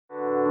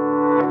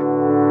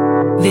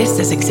This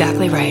is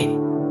exactly right.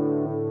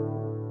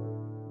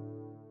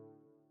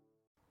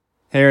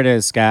 Here it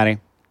is, Scotty.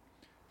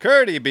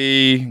 Curdy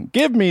B,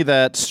 give me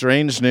that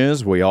strange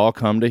news we all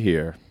come to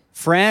hear.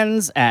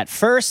 Friends at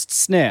first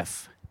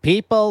sniff.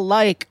 People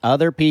like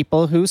other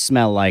people who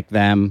smell like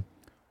them.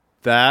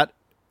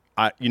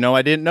 I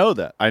didn't know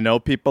that. I know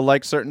people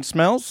like certain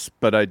smells,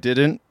 but I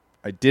didn't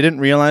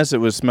realize it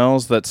was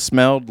smells that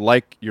smelled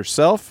like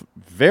yourself.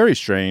 Very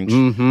strange.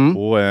 Mm-hmm.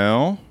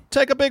 Well,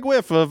 take a big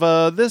whiff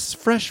of this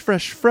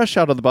fresh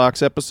out of the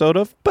box episode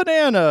of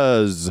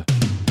Bananas.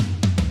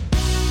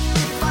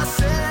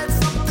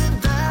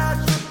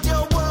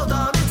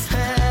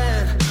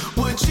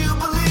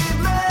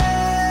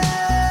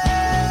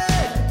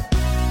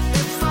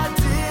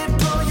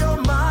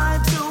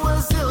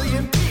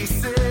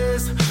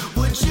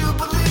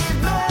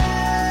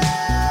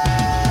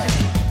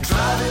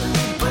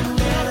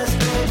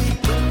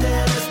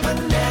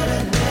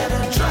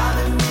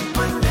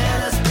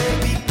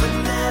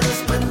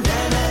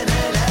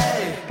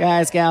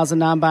 Guys, gals, and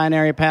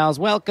non-binary pals,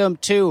 welcome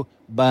to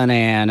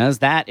Bananas.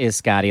 That is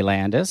Scotty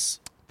Landis.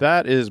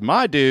 That is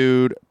my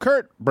dude,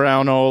 Kurt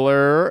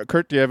Brownoler.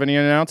 Kurt, do you have any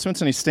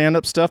announcements, any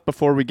stand-up stuff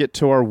before we get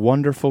to our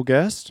wonderful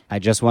guest? I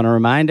just want to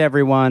remind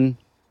everyone,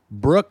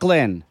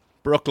 Brooklyn,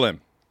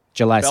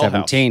 July Bell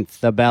 17th, House.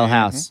 The Bell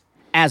House.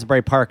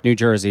 Asbury Park, New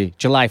Jersey,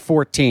 July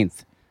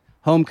 14th.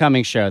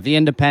 Homecoming show, The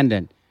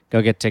Independent.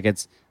 Go get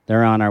tickets.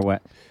 They're on our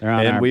web.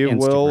 And we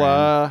will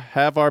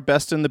have our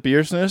best in the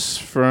business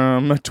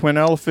from Twin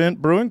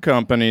Elephant Brewing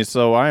Company.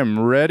 So I am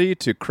ready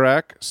to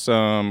crack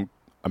some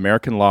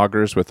American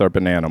lagers with our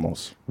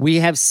Bananimals. We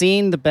have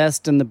seen the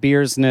best in the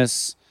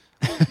beersness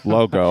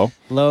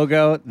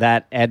logo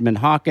that Edmund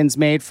Hawkins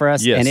made for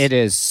us. Yes. And it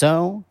is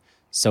so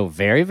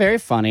very, very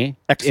funny.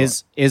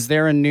 Excellent. Is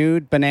there a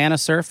nude banana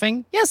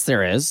surfing? Yes,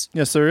 there is.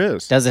 Yes, there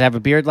is. Does it have a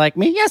beard like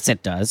me? Yes,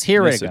 it does.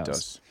 Here it goes. It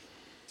does.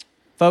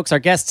 Folks, our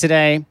guest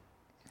today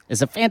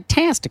is a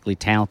fantastically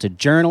talented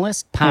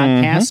journalist,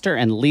 podcaster,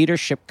 and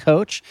leadership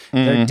coach.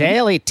 Their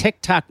daily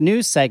TikTok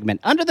news segment,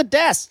 Under the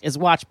Desk, is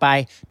watched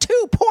by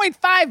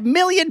 2.5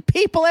 million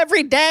people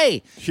every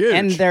day. Huge.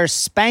 And their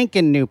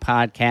spanking new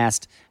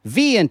podcast,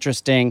 V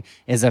Interesting,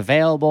 is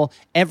available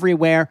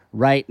everywhere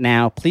right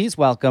now. Please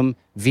welcome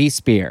V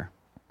Spear.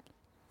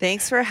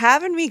 Thanks for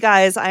having me,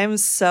 guys. I am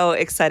so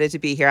excited to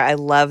be here. I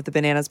love the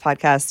Bananas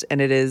podcast,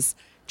 and it is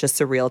just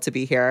surreal to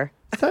be here.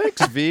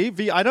 Thanks, V.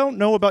 V, I don't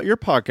know about your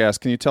podcast.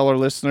 Can you tell our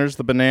listeners,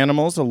 the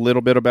Bananimals, a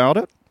little bit about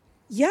it?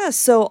 Yeah,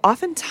 so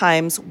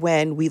oftentimes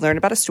when we learn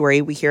about a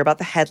story, we hear about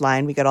the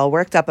headline, we get all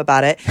worked up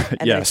about it,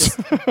 and Yes.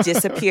 then it just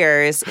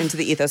disappears into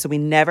the ethos, and we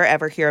never,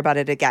 ever hear about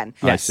it again.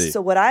 I see. So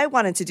what I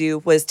wanted to do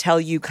was tell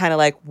you kind of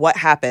like what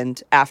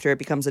happened after it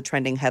becomes a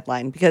trending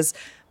headline, because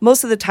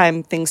most of the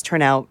time things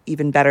turn out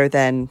even better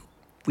than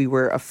we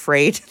were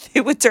afraid they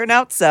would turn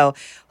out. So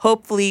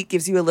hopefully it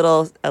gives you a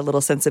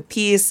little sense of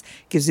peace,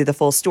 gives you the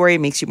full story,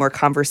 makes you more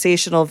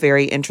conversational,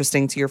 very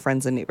interesting to your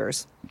friends and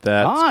neighbors.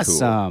 That's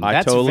Awesome. Cool. I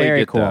That's totally very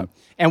get cool. that.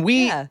 And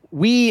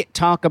we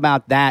talk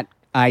about that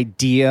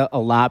idea a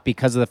lot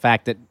because of the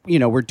fact that,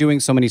 we're doing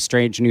so many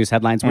strange news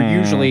headlines. We're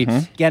usually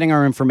getting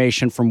our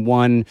information from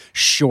one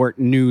short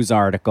news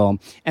article.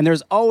 And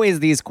there's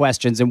always these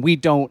questions, and we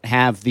don't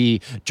have the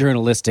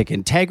journalistic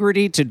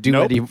integrity to do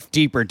any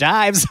deeper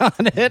dives on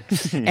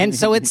it. And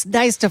so it's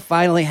nice to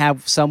finally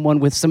have someone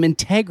with some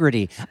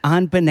integrity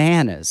on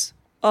Bananas.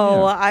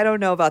 Oh, yeah. I don't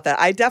know about that.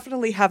 I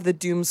definitely have the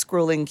doom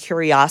scrolling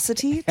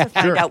curiosity to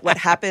find out what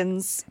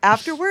happens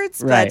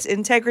afterwards. Right. But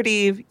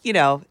integrity,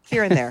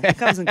 here and there, it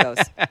comes and goes.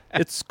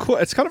 It's cool.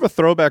 It's kind of a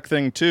throwback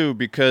thing, too,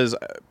 because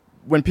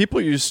when people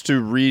used to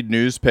read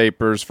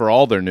newspapers for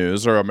all their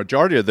news, or a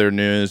majority of their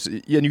news,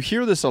 and you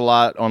hear this a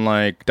lot on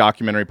like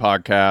documentary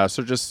podcasts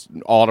or just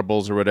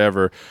audibles or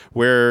whatever,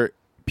 where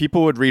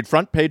people would read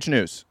front page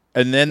news.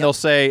 And then they'll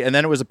say, and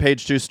then it was a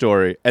page 2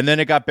 story, and then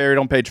it got buried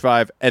on page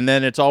 5, and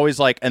then it's always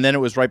like, and then it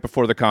was right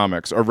before the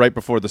comics or right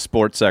before the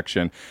sports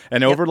section.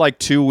 And over like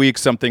 2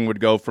 weeks, something would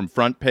go from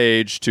front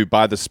page to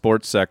by the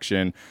sports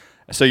section.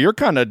 So you're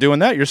kind of doing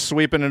that. You're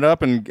sweeping it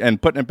up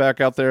and putting it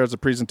back out there as a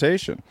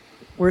presentation.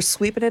 We're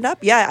sweeping it up.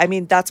 Yeah, I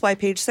mean, that's why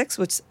page 6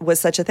 was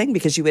such a thing,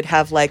 because you would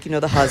have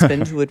the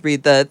husband who would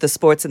read the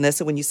sports in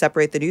this. And when you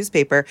separate the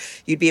newspaper,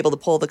 you'd be able to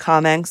pull the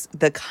comics,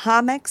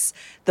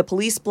 the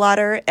police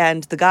blotter,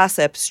 and the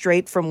gossip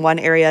straight from one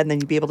area. And then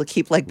you'd be able to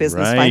keep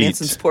business, finance,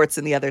 and sports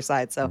in the other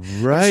side. So I'm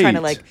just trying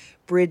to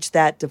bridge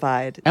that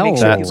divide. Make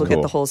sure people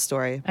get the whole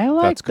story. I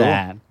like That's cool.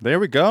 that. There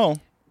we go.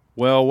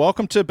 Well,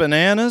 welcome to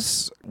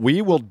Bananas.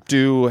 We will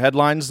do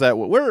headlines that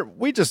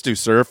we just do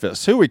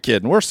surface. Who are we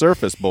kidding? We're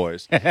surface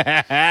boys.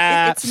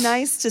 It's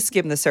nice to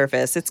skim the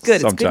surface. It's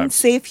good. Sometimes. It's good and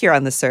safe here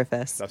on the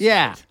surface. That's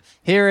Yeah. right.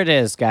 Here it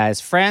is,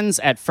 guys. Friends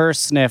at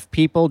first sniff,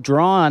 people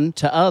drawn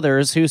to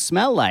others who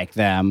smell like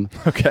them.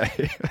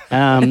 Okay.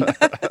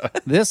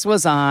 This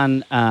was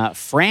on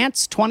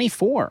France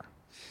 24.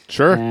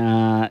 Sure.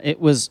 It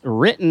was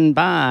written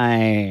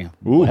by,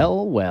 Ooh.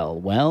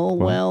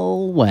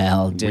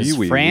 Does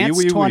Oui, France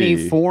oui, oui, oui.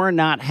 24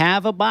 not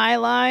have a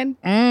byline?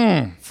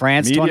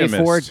 France 24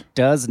 Mediumist.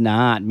 does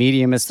not.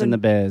 Mediumist So- in the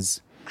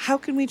biz. How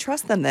can we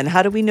trust them then?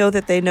 How do we know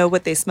that they know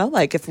what they smell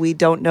like if we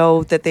don't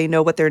know that they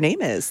know what their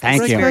name is? Thank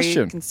That's you. very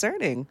Question.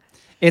 concerning.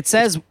 It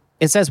says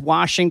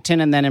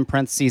Washington and then in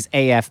parentheses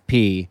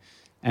AFP.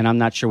 And I'm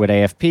not sure what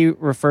AFP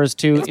refers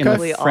to in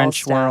Probably the all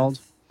French staff. world.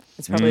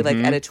 It's probably like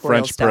editorial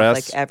French stuff, press.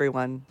 like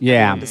everyone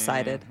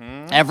decided.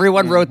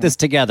 Everyone wrote this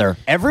together.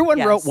 Everyone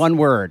Yes. wrote one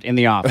word in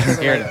the office.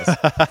 Here it is.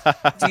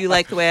 Do you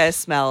like the way I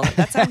smell?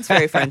 That sounds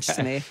very French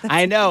to me.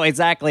 I know,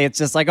 exactly. It's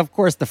just like, of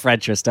course, the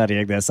French are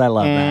studying this. I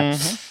love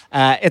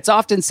that. It's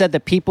often said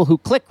that people who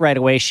click right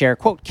away share,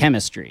 quote,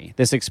 chemistry.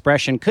 This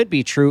expression could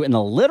be true in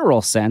the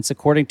literal sense,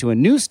 according to a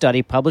new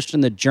study published in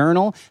the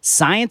journal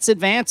Science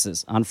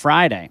Advances on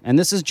Friday. And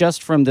this is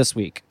just from this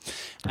week.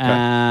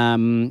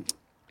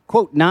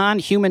 Quote,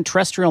 non-human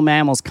terrestrial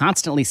mammals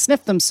constantly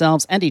sniff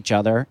themselves and each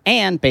other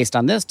and, based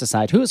on this,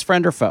 decide who is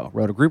friend or foe,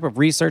 wrote a group of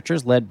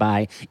researchers led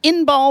by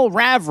Inbal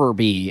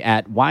Raverby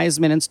at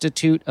Weizmann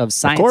Institute of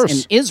Science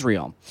in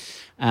Israel.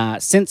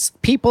 Since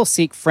people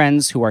seek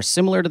friends who are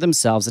similar to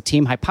themselves, the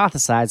team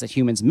hypothesized that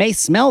humans may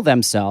smell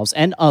themselves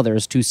and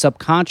others to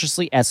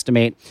subconsciously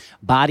estimate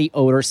body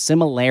odor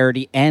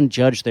similarity and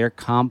judge their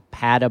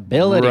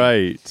compatibility.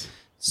 Right.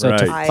 So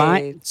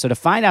to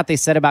find out, they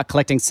set about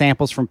collecting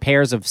samples from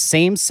pairs of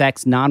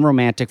same-sex,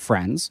 non-romantic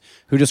friends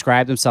who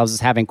described themselves as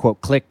having, quote,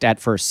 clicked at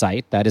first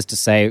sight. That is to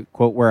say,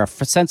 quote, where a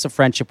sense of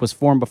friendship was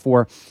formed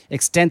before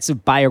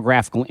extensive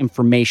biographical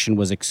information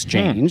was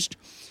exchanged.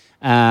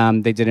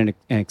 They did an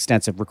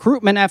extensive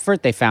recruitment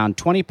effort. They found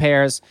 20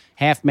 pairs,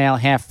 half male,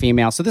 half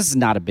female. So this is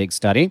not a big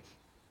study.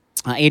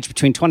 Aged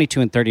between 22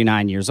 and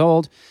 39 years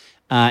old.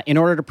 In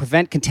order to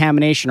prevent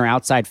contamination or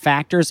outside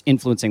factors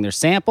influencing their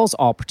samples,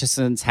 all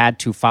participants had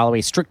to follow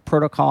a strict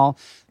protocol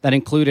that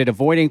included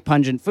avoiding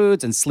pungent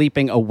foods and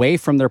sleeping away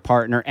from their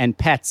partner and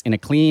pets in a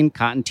clean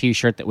cotton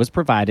T-shirt that was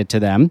provided to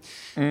them.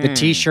 The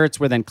T-shirts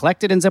were then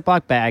collected in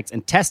Ziploc bags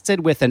and tested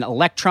with an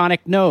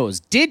electronic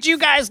nose. Did you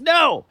guys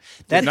know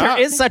that there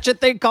is such a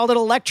thing called an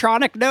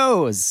electronic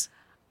nose?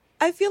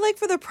 I feel like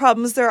for the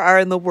problems there are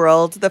in the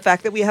world, the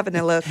fact that we have an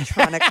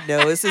electronic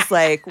nose is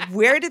like,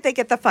 where did they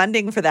get the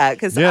funding for that?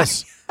 Because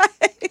Yes.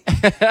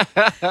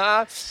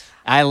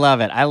 I love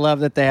it. I love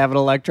that they have an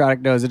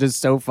electronic nose. It is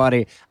so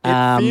funny.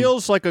 It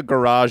feels like a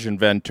garage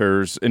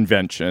inventor's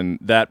invention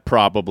that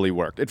probably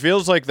worked. It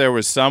feels like there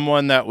was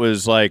someone that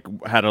was like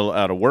had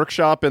a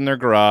workshop in their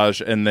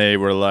garage, and they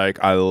were like,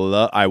 I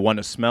want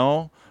to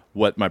smell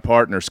what my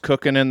partner's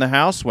cooking in the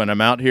house when I'm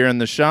out here in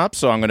the shop,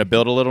 so I'm going to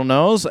build a little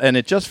nose. And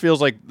it just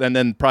feels like, and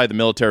then probably the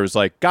military was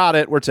like, got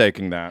it, we're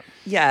taking that.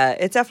 yeah,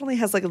 it definitely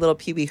has like a little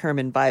Pee Wee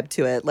Herman vibe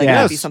to it. Like it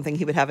Yes. would be something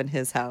he would have in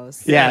his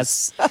house.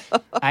 Yes.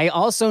 I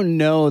also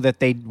know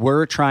that they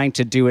were trying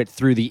to do it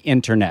through the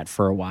internet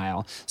for a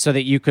while so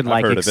that you could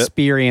like heard of it.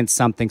 experience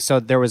something. So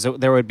there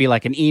would be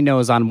like an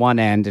e-nose on one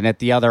end, and at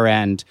the other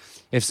end,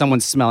 if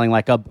someone's smelling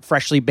like a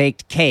freshly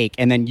baked cake,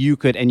 and then you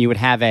would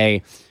have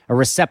a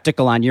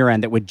receptacle on your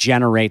end that would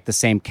generate the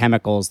same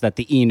chemicals that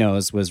the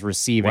e-nose was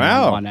receiving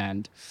Wow. on one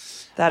end.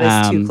 That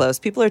is too close.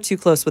 People are too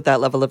close with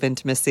that level of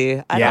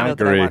intimacy. I Yeah, don't know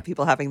that I agree. want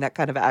people having that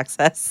kind of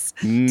access.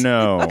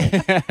 No.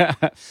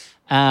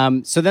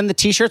 So then the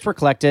T-shirts were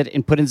collected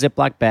and put in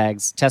Ziploc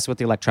bags, tested with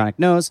the electronic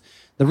nose.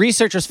 The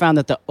researchers found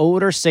that the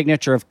odor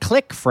signature of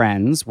click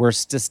friends were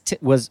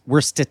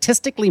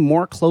statistically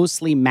more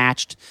closely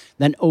matched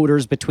than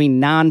odors between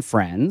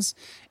non-friends.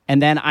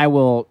 And then I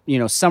will,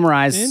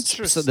 summarize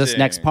this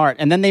next part.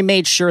 And then they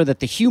made sure that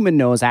the human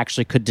nose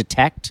actually could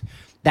detect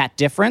that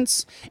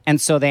difference.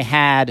 And so they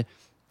had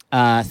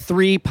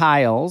 3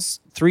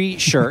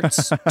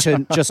 shirts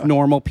to just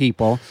normal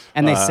people.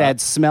 And they said,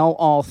 smell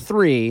all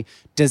 3.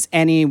 Does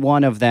any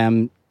one of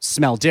them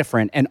smell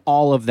different? And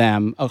all of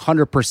them,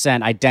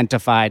 100%,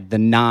 identified the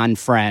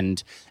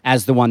non-friend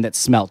as the one that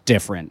smelled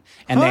different.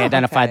 And they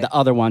identified okay. the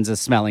other ones as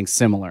smelling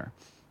similar.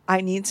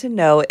 I need to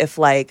know if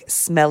like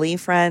smelly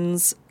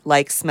friends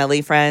like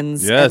smelly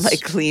friends Yes. and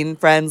like clean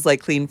friends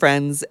like clean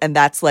friends, and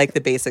that's like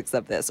the basics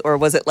of this, or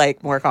was it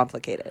like more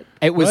complicated?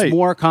 It was Right.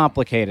 more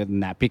complicated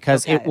than that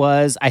because Okay. it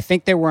was, I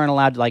think they weren't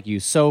allowed to like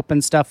use soap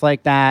and stuff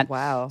like that.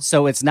 Wow.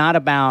 So it's not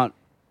about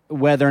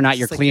whether or not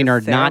you're Just like clean your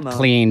or not pheromone.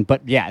 clean,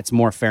 but yeah, it's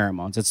more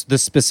pheromones. It's the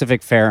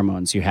specific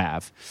pheromones you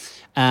have.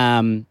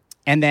 And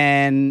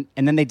then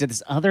they did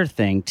this other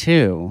thing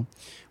too,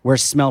 where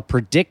smell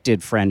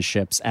predicted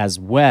friendships as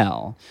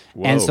well.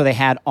 And Whoa. so they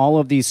had all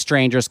of these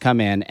strangers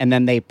come in, and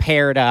then they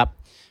paired up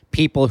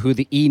people who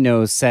the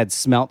e-nose said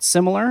smelt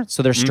similar,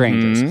 so they're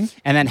strangers,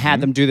 and then had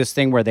them do this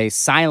thing where they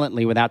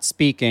silently, without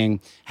speaking,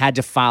 had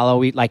to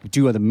follow, like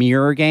do the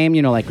mirror game,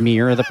 like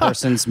mirror the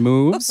person's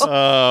moves.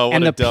 Oh, what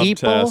and a the dumb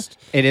people, test.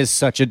 it is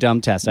such a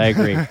dumb test. I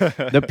agree.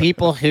 The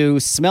people who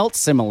smelt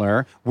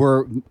similar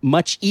were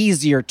much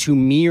easier to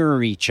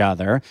mirror each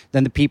other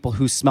than the people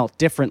who smelt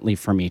differently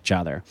from each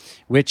other,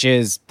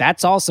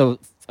 that's also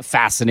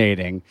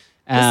fascinating.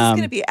 This is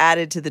going to be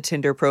added to the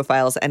Tinder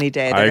profiles any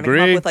day. They're going to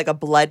come up with like a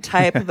blood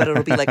type, but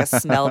it'll be like a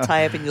smell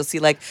type. And you'll see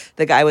like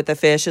the guy with the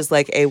fish is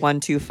like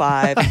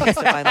A125. And you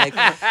find like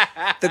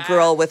the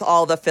girl with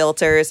all the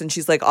filters and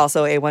she's like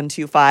also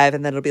A125.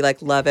 And then it'll be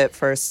like love at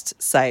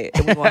first sight.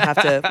 And we won't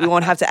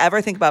have to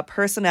ever think about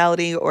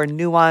personality or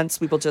nuance.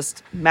 We will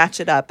just match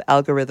it up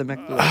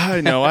algorithmically.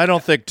 I know. I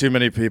don't think too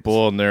many people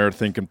on there are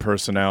thinking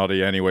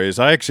personality anyways.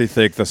 I actually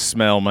think the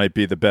smell might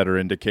be the better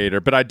indicator.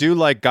 But I do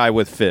like guy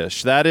with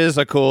fish. That is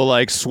a cool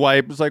like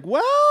swipe. It's like,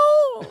 well,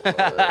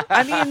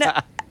 I mean,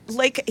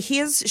 like he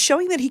is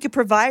showing that he could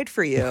provide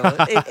for you.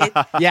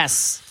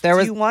 Yes,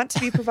 do you want to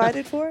be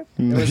provided for?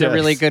 There was a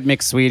really good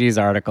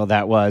McSweeties article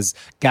that was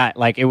guy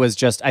like it was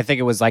just I think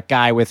it was like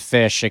guy with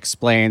fish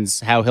explains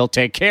how he'll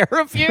take care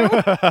of you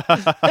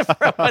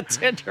from a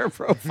Tinder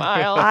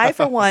profile. I,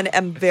 for one,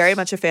 am very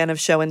much a fan of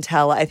show and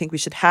tell. I think we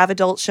should have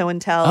adult show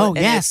and tell. Oh, and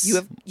yes. if you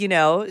have,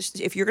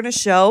 if you're going to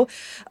show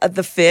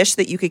the fish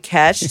that you could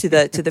catch to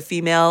the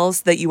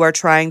females that you are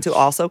trying to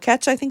also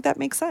catch, I think that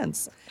makes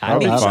sense.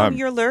 Maybe show them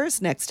your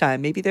lures next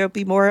time. Maybe they'll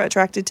be more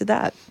attracted to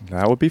that.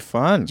 That would be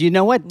fun. You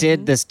know what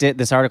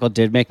this article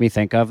did make me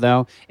think of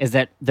though is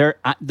that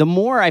the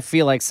more I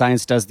feel like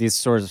science does these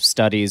sorts of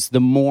studies, the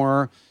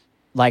more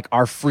like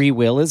our free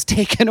will is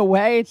taken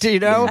away. Do you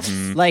know?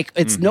 Like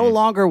it's no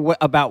longer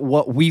about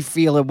what we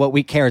feel and what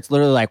we care. It's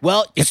literally like,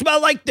 well, you smell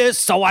like this,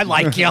 so I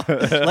like you.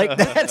 Like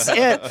that's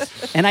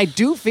it. And I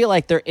do feel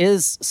like there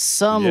is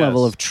some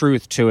level of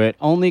truth to it,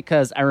 only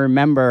because I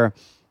remember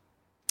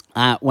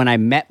when I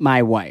met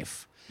my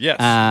wife. Yes.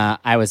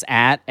 I was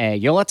at a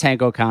Yola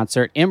Tango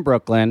concert in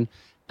Brooklyn.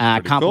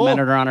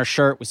 Complimented her on her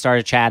shirt. We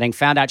started chatting.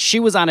 Found out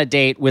she was on a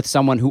date with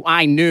someone who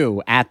I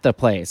knew at the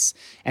place.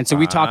 And so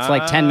we talked for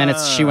like 10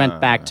 minutes. She went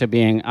back to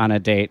being on a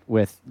date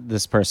with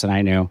this person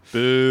I knew.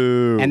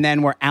 Boo. And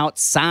then we're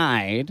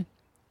outside.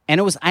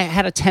 And I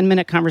had a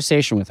 10-minute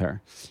conversation with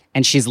her.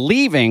 And she's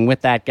leaving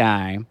with that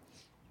guy.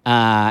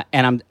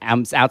 And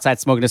I'm outside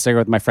smoking a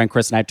cigarette with my friend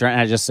Chris, and I turned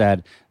and I just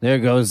said, "There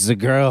goes the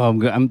girl."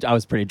 I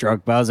was pretty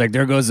drunk, but I was like,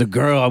 "There goes the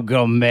girl I'm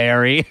gonna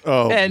marry."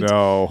 Oh and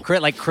no!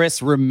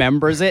 Chris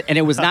remembers it, and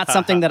it was not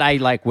something that I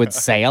like would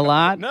say a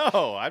lot.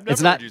 No, I've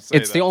never heard you say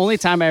It's that. the only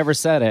time I ever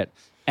said it.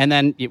 And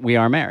then we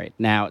are married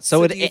now.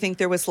 So do you think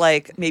there was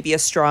like maybe a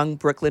strong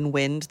Brooklyn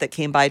wind that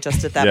came by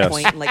just at that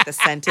point, and like the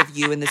scent of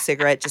you and the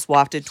cigarette just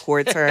wafted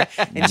towards her,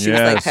 and she was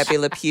like Pepe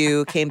Le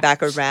Pew, came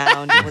back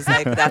around and was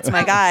like, "That's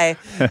my guy."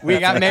 We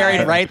got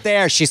married right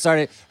there. She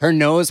started. Her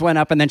nose went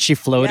up, and then she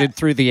floated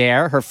through the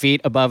air, her feet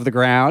above the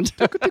ground.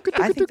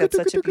 I think that's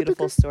such a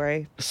beautiful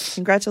story.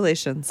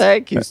 Congratulations!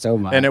 Thank you so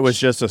much. And it was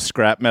just a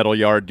scrap metal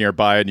yard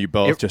nearby, and you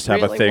both just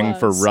have a thing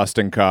for rust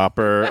and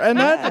copper, and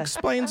that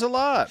explains a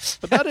lot.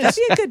 But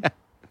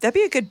That'd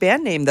be a good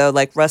band name though,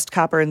 like Rust,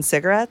 Copper, and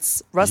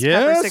Cigarettes. Rust,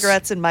 Copper,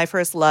 Cigarettes, and My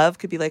First Love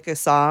could be like a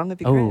song. It'd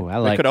be great. Oh, I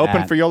like that. It could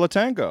open for Yola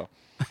Tango.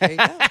 There you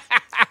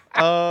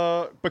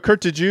go. But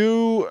Kurt, it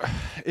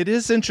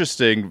is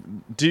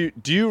interesting. Do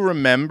you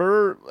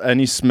remember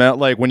any smell,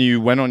 like when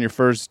you went on your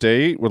first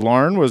date with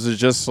Lauren? Was it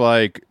just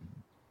like,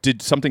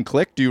 did something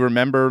click? Do you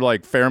remember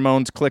like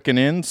pheromones clicking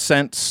in,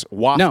 scents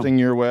wafting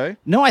your way?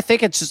 No, I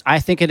think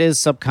it is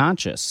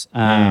subconscious.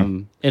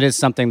 It is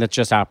something that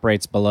just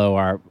operates below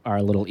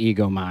our little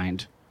ego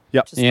mind.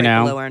 Yep. Just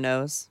below our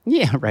nose.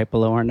 Yeah, right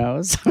below our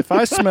nose. If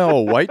I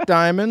smell white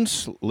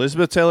diamonds,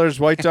 Elizabeth Taylor's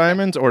white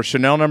diamonds, or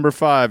Chanel No.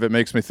 5, it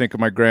makes me think of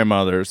my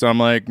grandmother. So I'm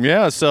like,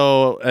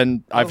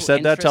 and I've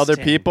said that to other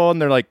people,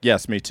 and they're like,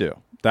 yes, me too.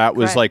 That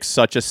was like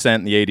such a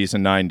scent in the 80s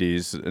and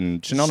 90s,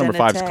 and Chanel No.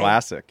 5 is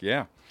classic.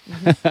 Yeah.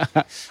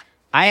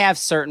 I have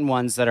certain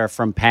ones that are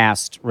from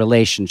past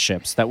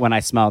relationships that when I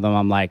smell them,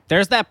 I'm like,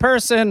 there's that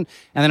person.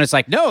 And then it's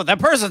like, no, that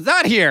person's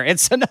not here.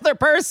 It's another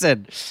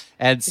person.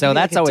 And so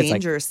that's always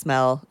like danger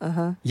smell.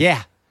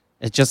 Yeah.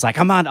 It's just like,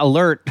 I'm on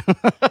alert.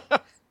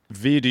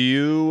 V, do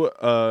you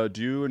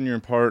and your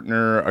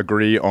partner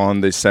agree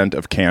on the scent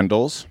of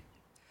candles?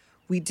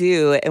 We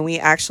do. And we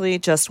actually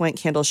just went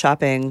candle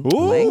shopping.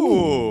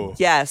 Ooh.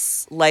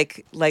 Yes.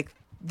 Like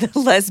the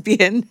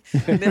lesbian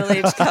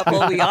middle-aged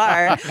couple we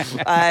are,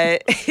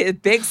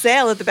 big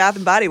sale at the Bath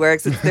and Body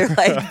Works. They're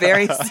like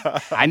very.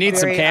 I need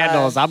some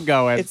candles. I'm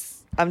going.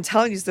 I'm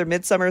telling you, it's their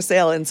midsummer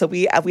sale, and so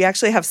we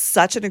actually have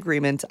such an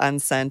agreement on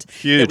scent.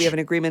 Huge. That we have an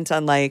agreement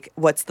on like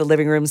what's the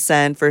living room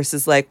scent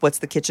versus like what's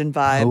the kitchen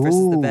vibe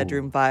versus the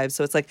bedroom vibe.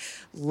 So it's like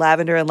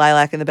lavender and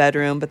lilac in the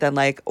bedroom, but then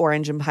like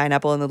orange and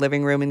pineapple in the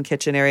living room and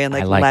kitchen area, and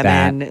like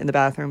lemon in the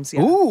bathrooms.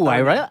 Yeah. Ooh,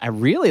 I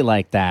really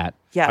like that.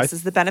 Yes,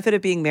 is the benefit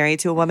of being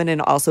married to a woman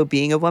and also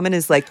being a woman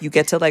is like you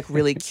get to like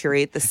really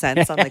curate the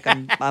scents on like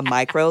a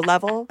micro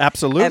level.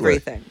 Absolutely.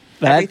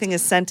 Everything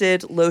is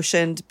scented,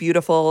 lotioned,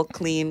 beautiful,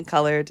 clean,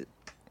 colored,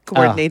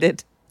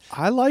 coordinated.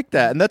 I like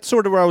that. And that's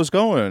sort of where I was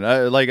going.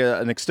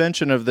 An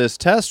extension of this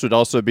test would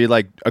also be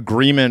like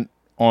agreement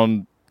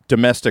on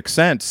domestic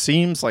scent.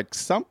 Seems like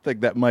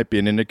something that might be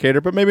an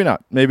indicator, but maybe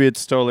not. Maybe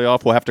it's totally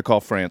off. We'll have to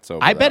call France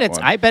over I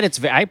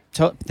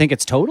think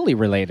it's totally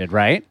related,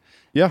 right?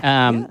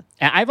 Yeah.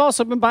 I've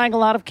also been buying a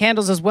lot of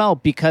candles as well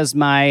because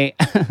we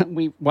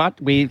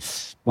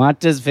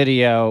want this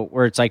video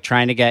where it's like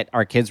trying to get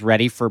our kids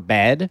ready for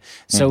bed.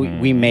 So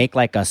we make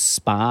like a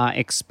spa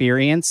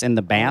experience in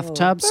the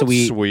bathtub. So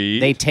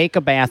they take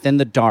a bath in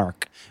the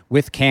dark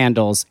with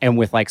candles and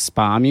with like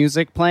spa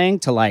music playing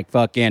to like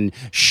fucking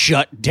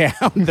shut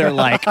down their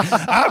like,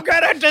 I'm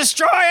gonna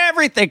destroy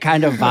everything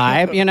kind of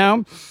vibe, you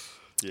know?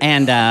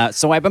 And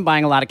so I've been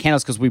buying a lot of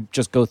candles because we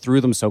just go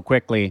through them so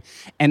quickly.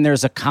 And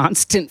there's a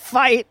constant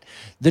fight.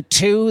 The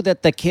two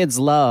that the kids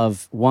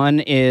love,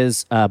 one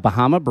is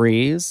Bahama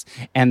Breeze,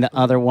 and the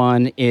other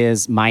one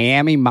is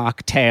Miami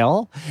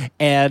Mocktail.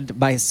 And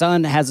my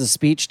son has a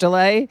speech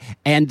delay,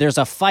 and there's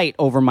a fight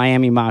over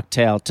Miami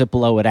Mocktail to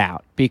blow it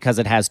out because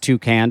it has 2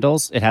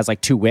 candles. It has like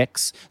 2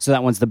 wicks. So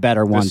that one's the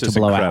better one to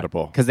blow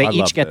incredible. out. Because they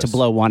each get to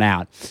blow one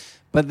out.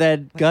 But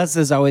then Gus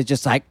is always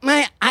just like,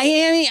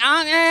 Miami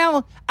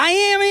Mocktail.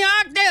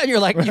 And you're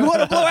like, you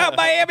want to blow out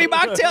Miami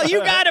Mocktail? You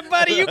got it,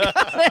 buddy. You got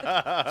it.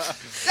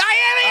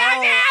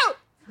 Miami Mocktail.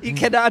 You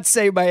cannot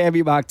say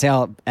Miami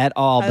Mocktail at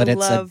all, but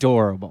it's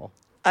adorable.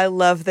 I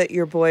love that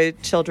your boy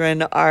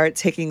children are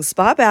taking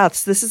spa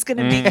baths. This is going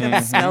to make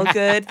them smell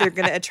good. They're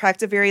going to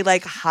attract a very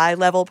like high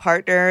level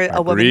partner,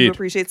 a woman who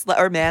appreciates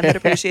or man that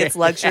appreciates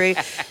luxury.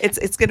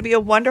 It's going to be a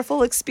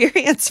wonderful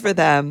experience for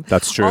them.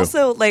 That's true.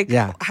 Also, like,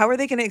 how are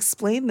they going to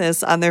explain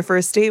this on their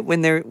first date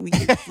when they're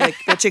like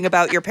bitching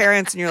about your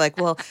parents and you're like,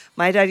 well,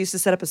 my dad used to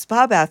set up a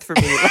spa bath for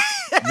me.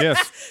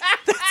 Yes.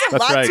 That's a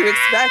lot to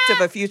expect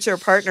of a future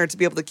partner to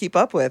be able to keep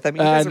up with. I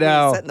mean, you guys are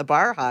really setting the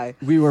bar high.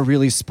 We were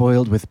really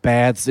spoiled with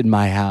baths in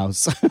my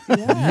house.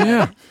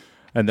 Yeah.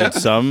 And then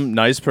some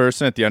nice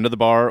person at the end of the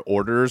bar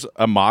orders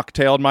a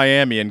mocktail in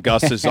Miami, and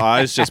Gus's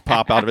eyes just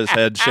pop out of his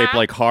head, shaped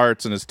like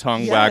hearts, and his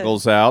tongue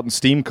waggles out, and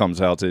steam comes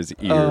out to his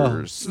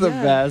ears. The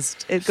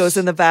best. It goes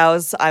in the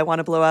vows. I want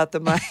to blow out the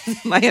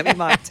Miami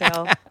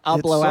Mocktail. I'll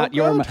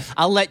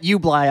let you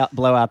blow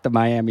out the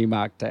Miami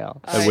Mocktail.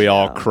 And we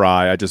all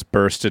cry. I just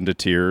burst into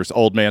tears.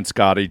 Old man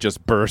Scotty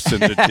just burst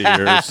into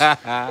tears.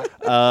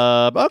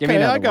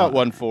 Okay, I got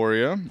one for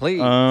you.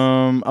 Please.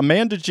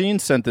 Amanda Jean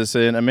sent this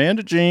in.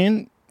 Amanda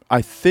Jean,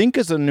 I think,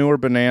 is a new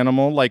urban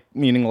animal, like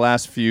meaning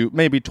last few,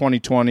 maybe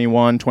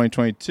 2021,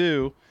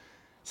 2022,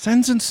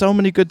 sends in so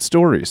many good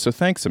stories. So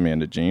thanks,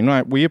 Amanda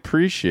Jean. We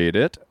appreciate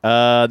it.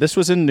 This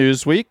was in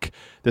Newsweek.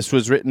 This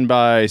was written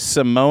by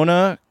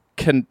Simona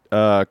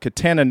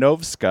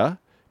Katanovska.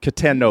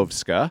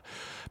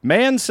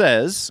 Man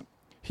says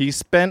he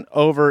spent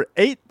over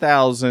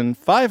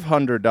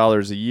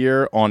 $8,500 a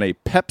year on a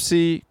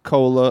Pepsi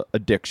Cola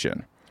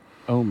addiction.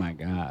 Oh, my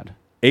God.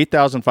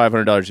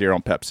 $8,500 a year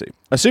on Pepsi.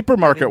 A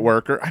supermarket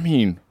worker, I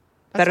mean...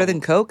 Better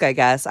than Coke, I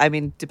guess. I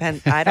mean,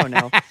 I don't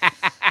know.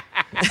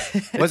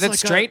 Was it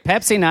straight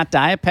Pepsi, not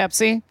Diet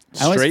Pepsi?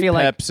 I always Straight feel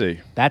like Pepsi.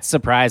 That's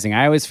surprising.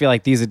 I always feel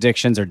like these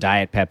addictions are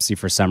Diet Pepsi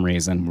for some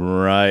reason.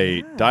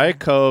 Right. Yeah. Diet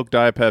Coke,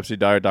 Diet Pepsi,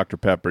 Diet Dr.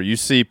 Pepper. You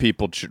see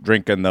people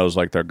drinking those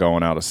like they're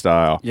going out of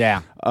style.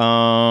 Yeah.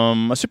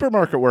 A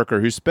supermarket worker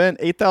who spent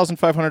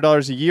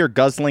 $8,500 a year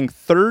guzzling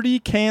 30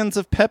 cans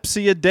of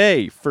Pepsi a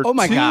day for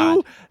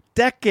 2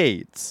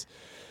 decades.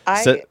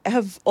 I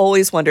have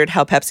always wondered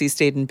how Pepsi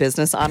stayed in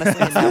business,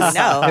 honestly. And now we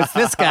know. It's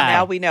this guy.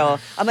 Now we know.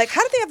 I'm like,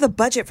 how did they have the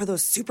budget for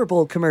those Super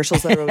Bowl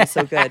commercials that are always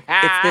so good?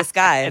 It's this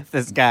guy. It's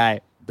this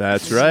guy.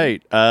 That's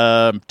right.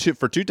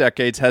 For 2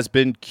 decades has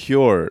been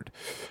cured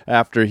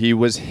after he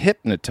was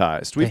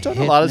hypnotized. We've done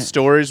a lot of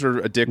stories where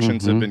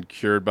addictions have been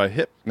cured by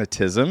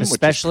hypnotism.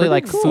 Especially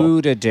like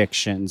food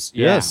addictions.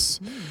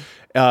 Yes.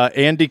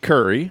 Andy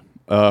Curry,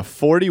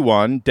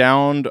 41,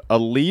 downed a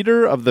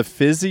liter of the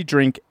fizzy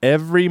drink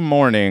every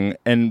morning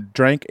and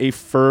drank a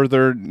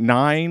further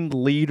 9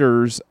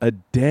 liters a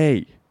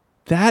day.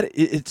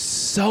 It's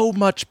so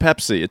much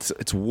Pepsi.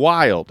 It's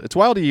wild. It's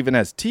wild he even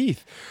has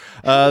teeth.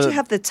 How would you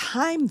have the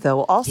time,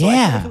 though? Also, I feel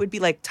like it would be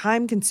like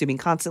time-consuming,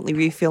 constantly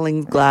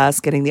refilling glass,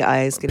 getting the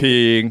ice.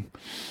 Peeing.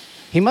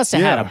 He must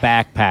have had a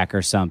backpack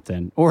or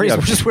something. Or he's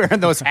just wearing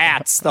those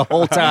hats the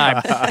whole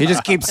time. He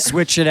just keeps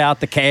switching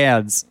out the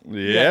cans.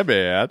 Yeah,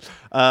 man.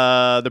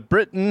 The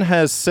Briton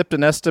has sipped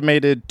an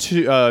estimated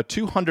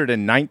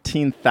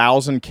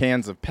 219,000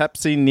 cans of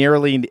Pepsi,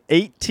 nearly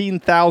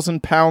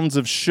 18,000 pounds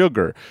of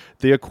sugar,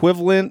 the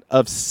equivalent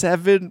of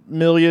 7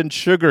 million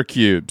sugar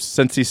cubes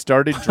since he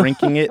started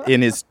drinking it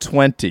in his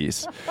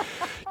 20s.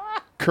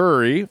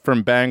 Curry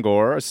from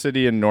Bangor, a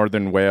city in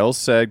northern Wales,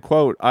 said,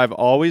 quote, "I've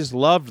always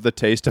loved the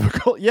taste of a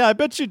cold..." Yeah, I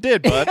bet you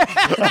did, bud.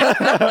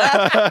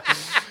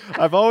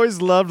 "I've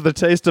always loved the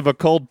taste of a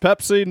cold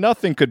Pepsi.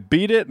 Nothing could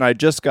beat it, and I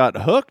just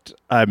got hooked.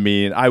 I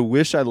mean, I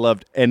wish I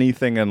loved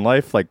anything in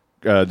life like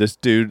this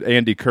dude,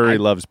 Andy Curry,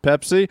 loves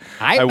Pepsi.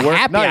 I'm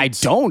happy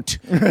nights. I don't.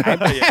 I'm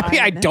happy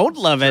I don't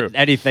love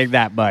anything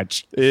that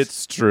much.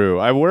 It's true.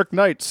 I work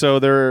nights, so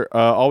they're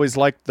always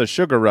liked the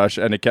sugar rush,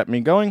 and it kept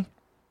me going.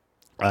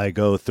 I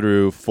go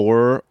through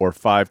 4 or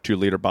 5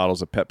 2-liter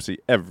bottles of Pepsi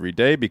every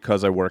day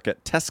because I work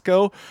at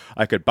Tesco.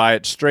 I could buy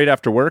it straight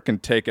after work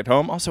and take it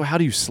home. Also, how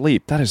do you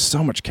sleep? That is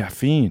so much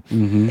caffeine.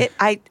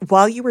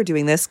 While you were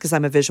doing this, because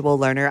I'm a visual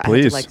learner,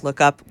 Please. I had to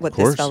look up what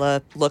this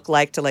fella looked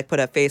like to put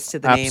a face to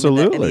the name and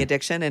the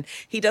addiction. And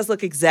he does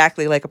look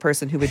exactly like a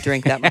person who would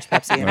drink that much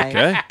Pepsi. And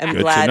Okay. I'm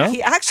Good glad to know.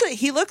 he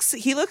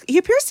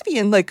appears to be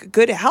in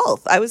good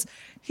health.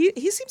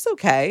 He seems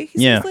okay. He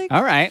seems like,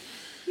 All right.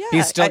 yeah,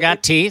 He's still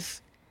got teeth.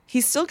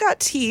 He's still got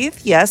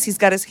teeth. Yes, he's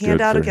got his hand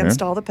Good out for against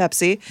him. all the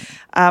Pepsi.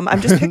 I'm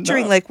just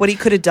picturing what he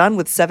could have done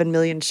with 7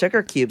 million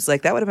sugar cubes.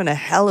 That would have been a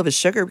hell of a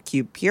sugar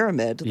cube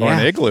pyramid. Yeah. Or an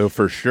igloo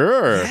for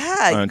sure.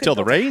 Yeah, you until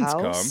could the build a rains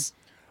house.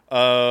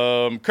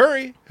 come.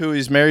 Curry, who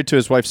is married to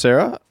his wife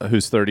Sarah,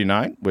 who's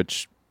 39,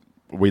 which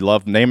we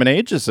love naming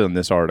ages in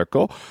this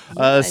article,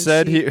 and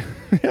said she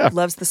he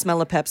loves the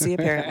smell of Pepsi,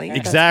 apparently. That's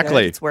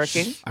exactly good. It's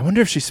working. I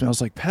wonder if she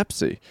smells like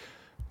Pepsi.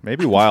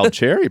 Maybe wild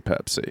cherry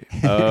Pepsi.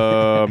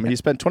 He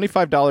spent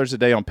 $25 a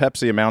day on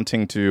Pepsi,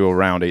 amounting to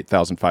around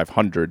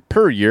 $8,500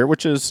 per year,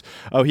 which is,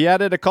 he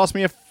added, it cost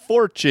me a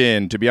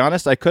fortune. To be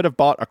honest, I could have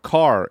bought a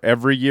car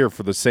every year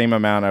for the same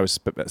amount I was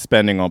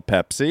spending on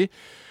Pepsi.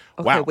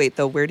 Okay, Wow. wait,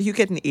 though. Where do you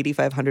get an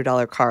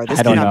 $8,500 car? This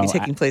I don't cannot be know.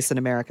 taking place in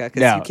America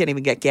because No. you can't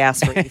even get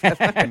gas for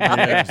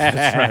 $8,500.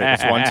 That's right.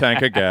 It's 1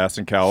 tank of gas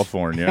in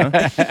California.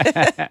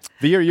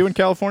 V, are you in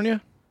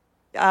California?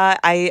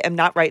 I am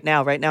not right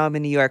now. Right now I'm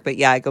in New York, but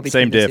yeah, I go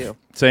between Same the diff. two.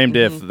 Same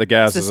diff. The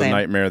gas It's the is a same.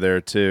 nightmare there,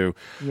 too.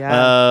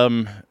 Yeah.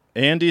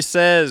 Andy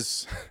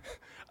says,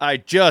 I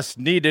just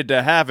needed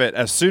to have it.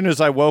 As soon as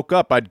I woke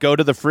up, I'd go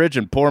to the fridge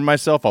and pour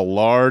myself a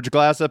large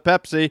glass of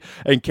Pepsi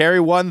and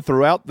carry one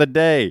throughout the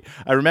day.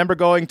 I remember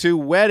going to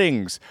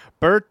weddings,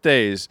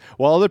 birthdays.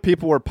 While other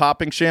people were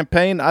popping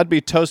champagne, I'd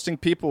be toasting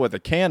people with a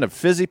can of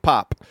fizzy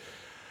pop.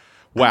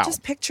 Wow. I'm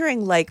just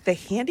picturing the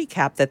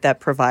handicap that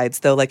provides,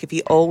 though. If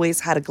he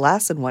always had a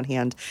glass in one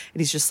hand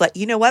and he's just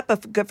you know what?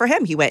 But good for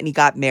him. He went and he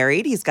got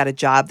married. He's got a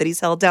job that he's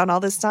held down all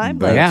this time.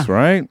 That's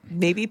right.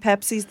 Maybe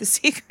Pepsi's the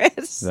secret.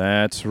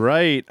 That's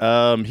right.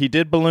 He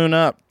did balloon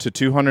up to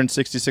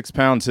 266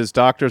 pounds. His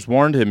doctors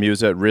warned him he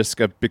was at risk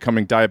of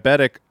becoming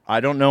diabetic. I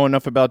don't know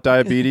enough about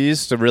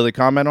diabetes to really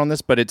comment on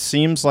this, but it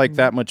seems like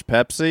that much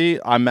Pepsi.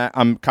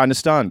 I'm kind of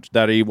stunned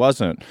that he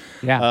wasn't.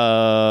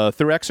 Yeah.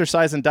 Through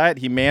exercise and diet,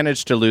 he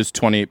managed to lose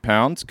 28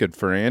 pounds. Good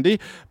for Andy.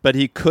 But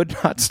he could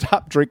not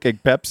stop drinking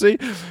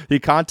Pepsi. He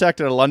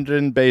contacted a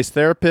London-based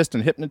therapist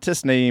and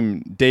hypnotist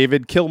named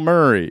David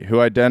Kilmurray,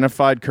 who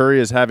identified Curry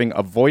as having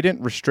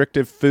avoidant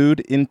restrictive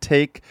food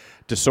intake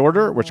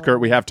disorder, which Kurt,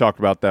 we have talked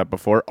about that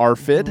before,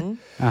 ARFID.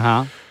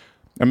 Uh-huh.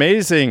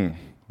 Amazingly,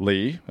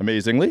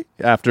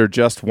 after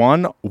just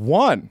one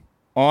online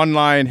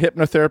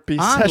hypnotherapy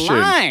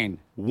session.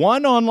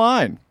 One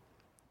online.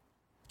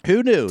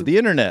 Who knew? The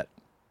internet.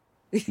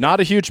 Not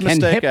a huge Can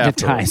mistake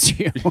hypnotize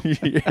you.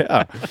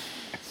 Yeah.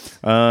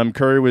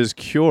 Curry was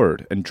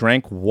cured and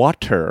drank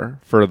water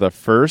for the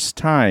first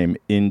time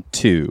in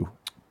 2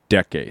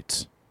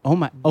 decades. Oh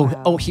my!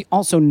 Oh, he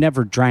also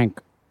never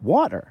drank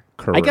water.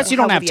 Correct. I guess you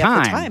don't How have would he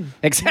have the time. time?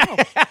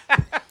 Exactly.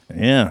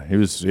 Yeah,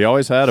 he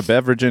always had a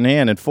beverage in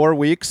hand. In 4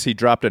 weeks, he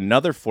dropped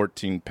another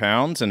 14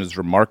 pounds and is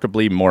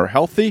remarkably more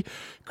healthy.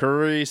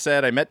 Curry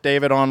said, I met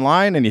David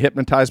online and he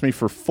hypnotized me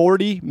for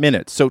 40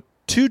 minutes. So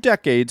 2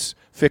 decades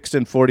fixed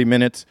in 40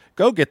 minutes.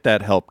 Go get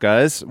that help,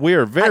 guys. We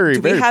are very, Do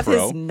we very have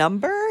pro. his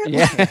number?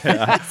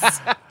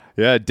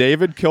 Yeah,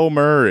 David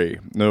Kilmurray.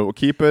 No,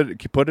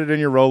 put it in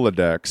your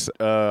Rolodex.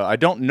 I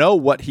don't know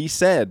what he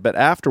said, but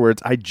afterwards,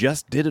 I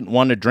just didn't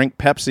want to drink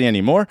Pepsi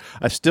anymore.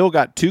 I still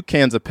got 2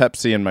 cans of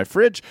Pepsi in my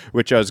fridge,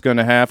 which I was going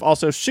to have.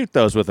 Also, shoot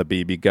those with a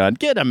BB gun.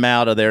 Get them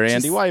out of there,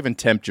 Andy. Why even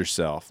tempt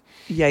yourself?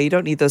 Yeah, you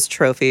don't need those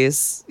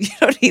trophies. You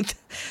don't need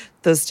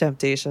those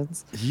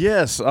temptations.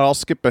 Yes, I'll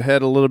skip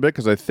ahead a little bit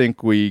because I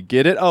think we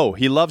get it. Oh,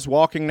 he loves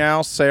walking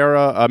now.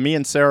 Me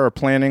and Sarah are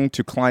planning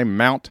to climb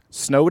Mount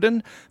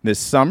Snowdon this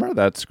summer.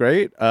 That's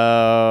great.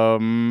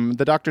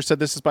 The doctor said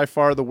this is by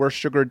far the worst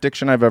sugar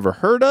addiction I've ever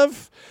heard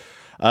of.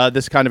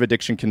 This kind of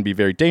addiction can be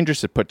very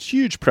dangerous. It puts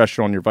huge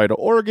pressure on your vital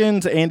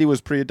organs. Andy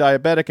was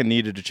pre-diabetic and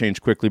needed to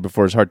change quickly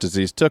before his heart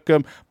disease took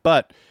him,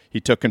 but he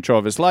took control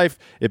of his life.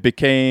 It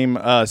became,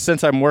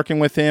 since I'm working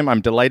with him,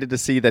 I'm delighted to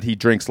see that he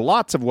drinks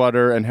lots of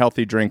water and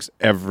healthy drinks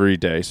every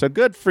day. So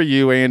good for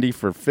you, Andy,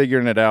 for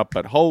figuring it out.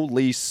 But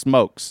holy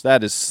smokes,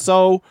 that is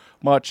so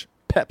much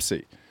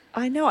Pepsi.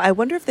 I know. I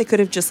wonder if they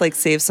could have just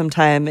saved some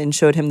time and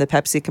showed him the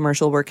Pepsi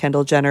commercial where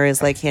Kendall Jenner is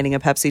handing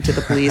a Pepsi to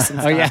the police and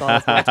stops all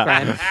of that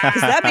crime.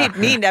 Because that made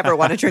me never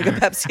want to drink a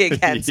Pepsi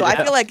again. So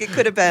I feel like it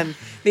could have been,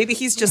 maybe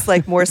he's just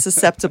more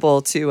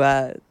susceptible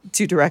to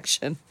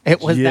direction.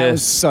 That was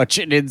Yes. such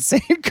an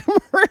insane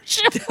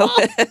commercial. Do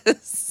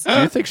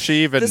you think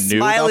she even The knew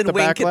smile about and the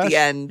wink backlash? at the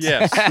end.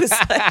 Yes. I was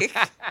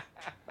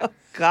oh,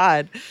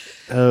 God.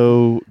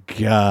 Oh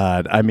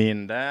God! I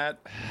mean that's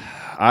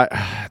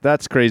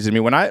crazy to me.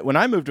 When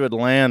I moved to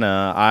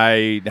Atlanta,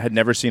 I had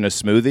never seen a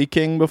Smoothie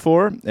King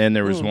before, and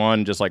there was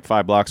one just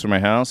 5 blocks from my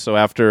house. So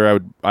after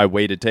I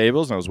waited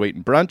tables and I was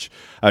waiting brunch,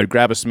 I would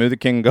grab a Smoothie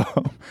King and go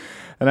home.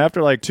 And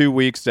after like 2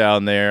 weeks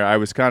down there, I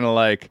was kind of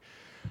like,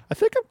 I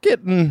think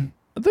I'm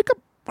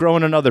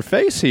growing another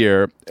face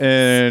here.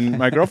 And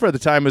my girlfriend at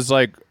the time was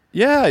like,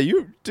 yeah,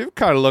 you do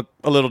kind of look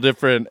a little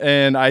different.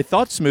 And I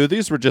thought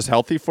smoothies were just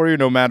healthy for you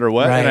no matter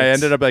what. Right. And I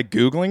ended up like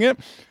Googling it.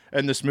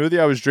 And the smoothie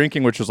I was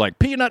drinking, which was like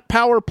Peanut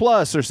Power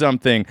Plus or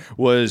something,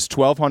 was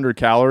 1,200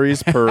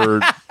 calories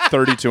per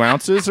 32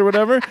 ounces or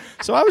whatever.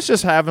 So I was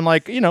just having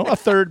like, a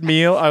third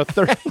meal,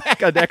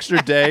 like an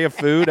extra day of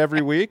food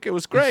every week. It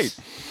was great.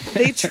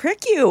 They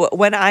trick you.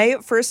 When I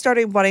first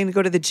started wanting to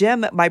go to the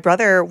gym, my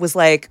brother was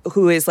like,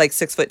 who is like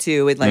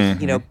 6'2"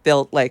 and like,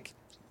 built like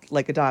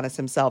Adonis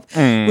himself,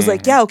 was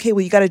like, yeah, okay, well,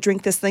 you got to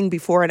drink this thing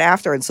before and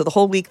after. And so the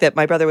whole week that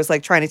my brother was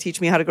like trying to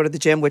teach me how to go to the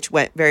gym, which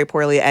went very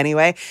poorly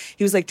anyway,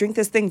 he was like, drink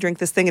this thing.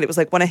 And it was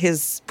like one of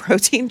his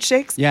protein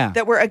shakes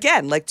that were,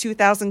 again, like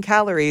 2,000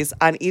 calories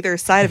on either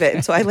side of it.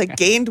 And so I like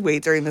gained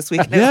weight during this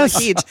week. And I was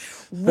like, Gage,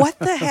 what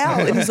the hell?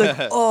 And he's like,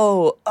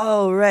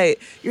 oh, right.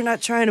 You're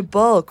not trying to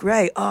bulk,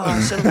 right? Oh,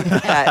 I should have looked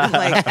at that. And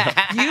I'm like,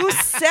 you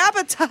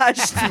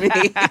sabotaged me.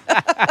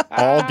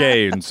 All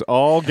gains.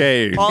 All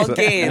gains.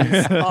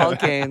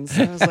 I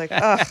was like,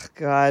 oh,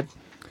 God.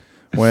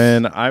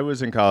 When I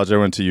was in college, I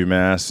went to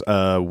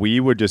UMass. We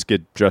would just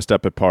get dressed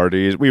up at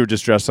parties. We would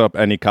just dress up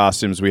any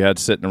costumes we had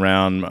sitting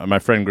around. My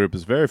friend group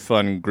was a very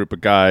fun group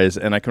of guys.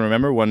 And I can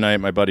remember one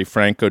night my buddy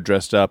Franco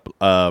dressed up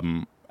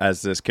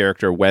as this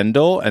character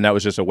Wendell. And that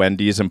was just a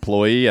Wendy's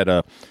employee at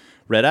a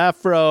red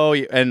afro.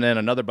 And then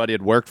another buddy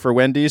had worked for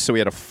Wendy's. So we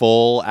had a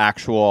full,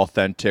 actual,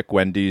 authentic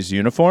Wendy's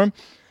uniform.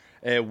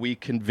 And we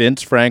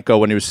convinced Franco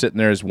when he was sitting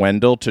there as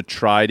Wendell to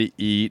try to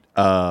eat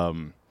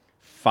 5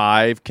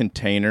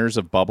 containers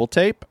of bubble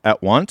tape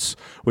at once,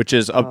 which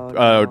is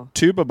a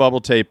tube of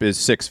bubble tape is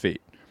 6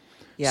 feet.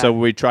 Yeah. So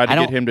we tried to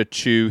get him to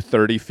chew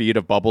 30 feet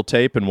of bubble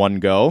tape in one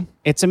go.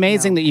 It's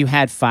amazing that you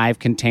had 5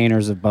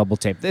 containers of bubble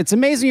tape. It's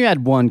amazing you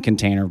had 1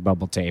 container of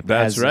bubble tape.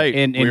 That's right.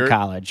 In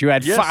college. You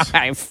had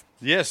 5.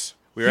 Yes.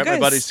 We were at my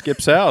buddy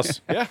Skip's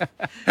house. Yeah.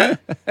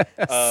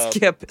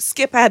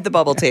 Skip had the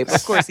bubble tape.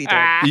 Of course he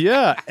did.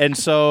 Yeah. And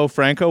so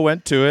Franco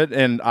went to it,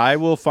 and I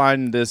will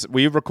find this.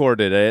 We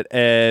recorded it,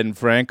 and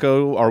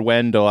Franco, or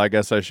Wendell, I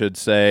guess I should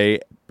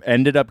say,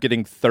 ended up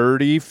getting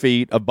 30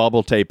 feet of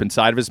bubble tape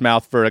inside of his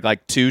mouth for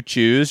like 2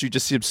 chews. You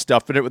just see him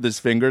stuffing it with his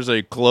fingers. So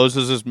he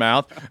closes his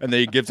mouth, and then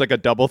he gives like a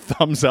double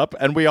thumbs up,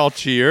 and we all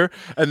cheer.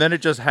 And then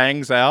it just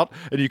hangs out,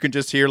 and you can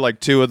just hear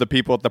like 2 of the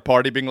people at the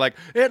party being like,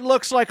 "It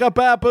looks like a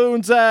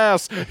baboon's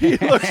ass. He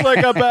looks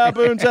like a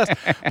baboon's ass."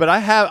 But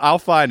I'll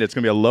find it. It's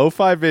gonna be a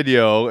lo-fi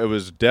video. It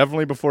was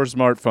definitely before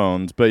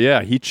smartphones, but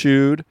yeah, he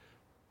chewed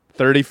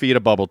 30 feet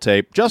of bubble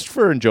tape just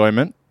for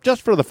enjoyment,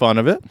 just for the fun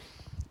of it.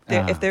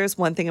 If there's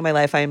one thing in my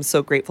life I am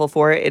so grateful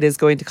for, it is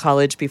going to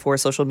college before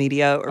social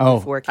media or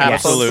before cable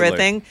phones for a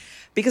thing.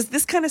 Because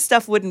this kind of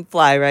stuff wouldn't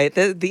fly, right?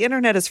 The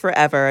internet is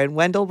forever, and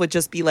Wendell would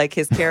just be like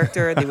his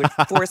character, and they would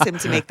force him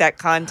to make that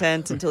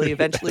content until he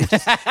eventually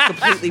just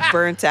completely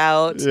burnt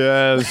out.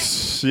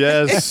 Yes.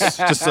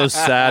 Just those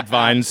sad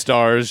Vine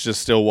stars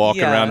just still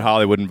walking around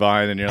Hollywood and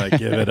Vine, and you're like,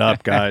 give it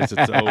up, guys.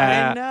 It's over.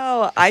 I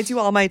know. I do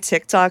all my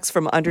TikToks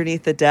from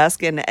underneath the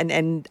desk,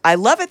 and I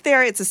love it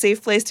there. It's a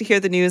safe place to hear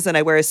the news, and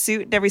I wear a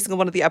suit in every single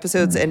one of the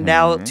episodes, and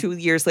now 2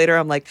 years later,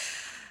 I'm like,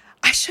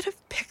 I should have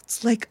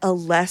picked like a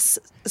less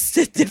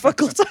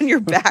difficult on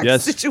your back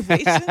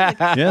situation. Like,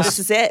 this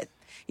is it.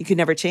 You can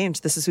never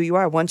change. This is who you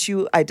are. Once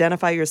you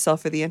identify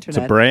yourself for the internet,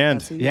 it's a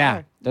brand.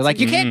 They're like,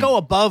 you can't go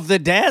above the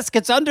desk.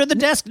 It's under the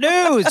desk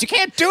news. You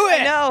can't do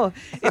it. No,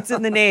 it's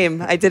in the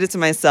name. I did it to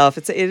myself.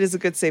 It is a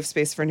good safe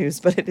space for news,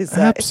 but it is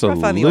it's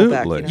rough on the old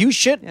back. You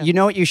should. You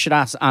know what you should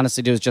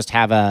honestly do is just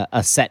have a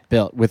set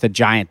built with a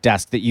giant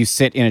desk that you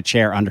sit in a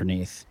chair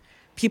underneath.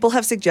 People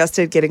have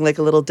suggested getting like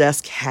a little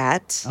desk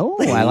hat. Oh,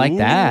 I like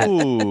that.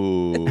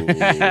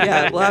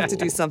 Yeah, we'll have to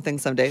do something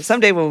someday.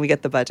 Someday when we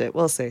get the budget.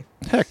 We'll see.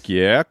 Heck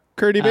yeah.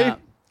 Curdy B.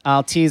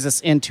 I'll tease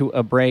us into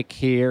a break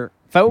here.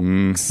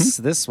 Folks,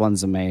 this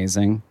one's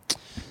amazing.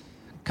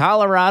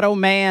 Colorado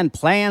man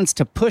plans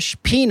to push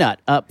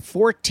Peanut up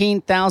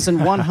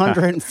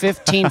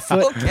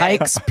 14,115-foot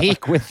Pikes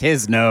Peak with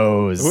his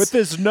nose. With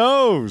his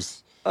nose.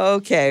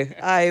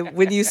 Okay.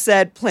 When you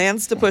said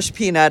plans to push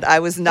Peanut, I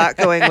was not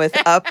going with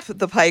up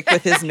the pike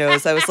with his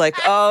nose. I was like,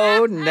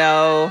 oh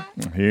no.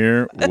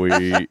 Here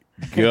we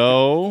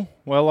go.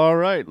 Well, all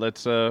right. We'll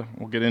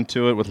get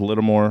into it with a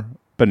little more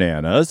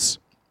bananas.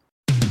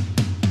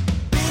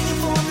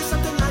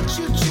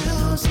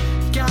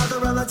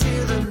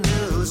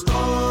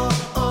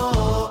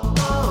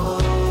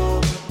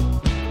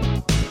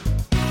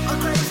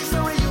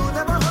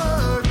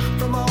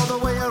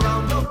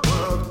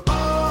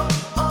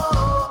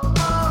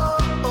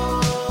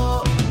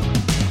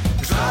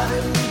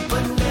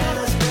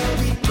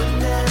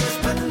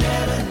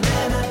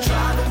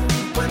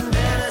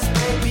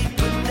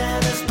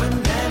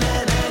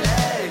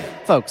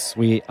 Folks,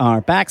 we are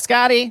back.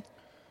 Scotty, did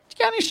you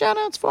got any shout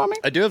outs for me?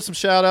 I do have some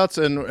shout outs,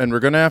 and we're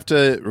gonna have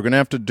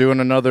to do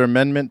another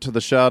amendment to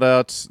the shout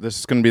outs. This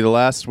is gonna be the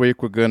last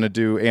week we're gonna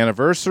do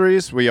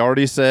anniversaries. We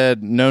already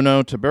said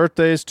no to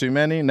birthdays, too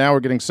many. Now we're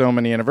getting so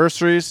many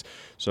anniversaries.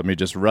 So let me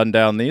just run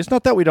down these.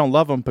 Not that we don't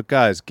love them, but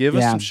guys, give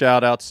us some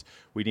shout outs.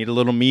 We need a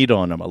little meat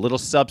on them, a little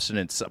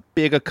substance, a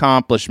big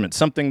accomplishment,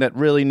 something that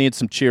really needs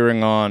some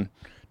cheering on.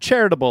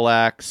 Charitable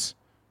acts.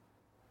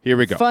 Here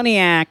we go. Funny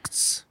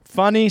acts.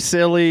 Funny,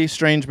 silly,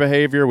 strange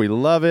behavior. We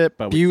love it,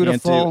 but we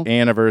can't do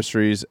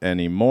anniversaries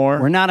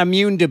anymore. We're not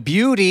immune to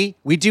beauty.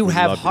 We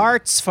have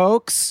hearts,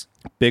 folks.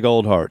 Big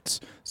old hearts.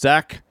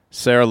 Zach,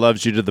 Sarah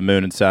loves you to the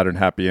moon and Saturn.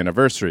 Happy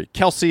anniversary.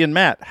 Kelsey and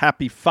Matt,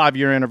 happy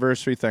 5-year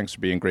anniversary. Thanks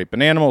for being great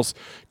bananimals.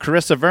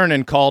 Carissa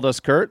Vernon called us,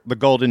 Kurt, the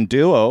golden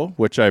duo,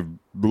 which I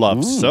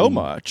love so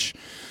much.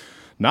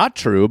 Not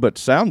true, but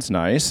sounds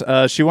nice.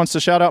 She wants to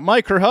shout out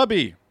Mike, her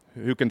hubby,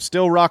 who can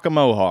still rock a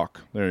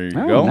mohawk. There you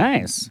go.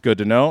 Nice. Good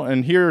to know.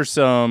 And here's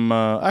some,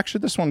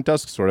 actually, this one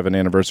does sort of an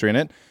anniversary in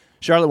it.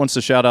 Charlotte wants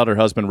to shout out her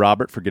husband,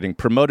 Robert, for getting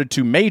promoted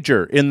to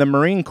Major in the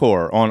Marine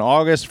Corps on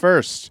August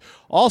 1st.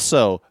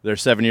 Also, their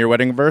 7-year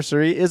wedding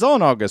anniversary is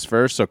on August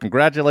 1st, so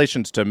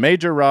congratulations to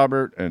Major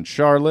Robert and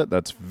Charlotte.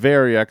 That's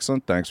very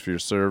excellent. Thanks for your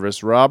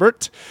service,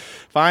 Robert.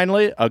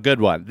 Finally, a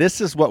good one.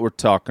 This is what we're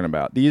talking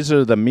about. These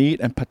are the meat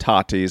and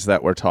patates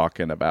that we're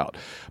talking about.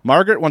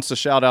 Margaret wants to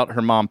shout out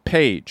her mom,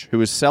 Paige, who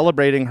is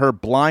celebrating her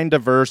blind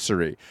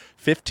anniversary.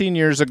 15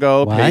 years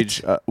ago,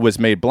 Paige was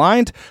made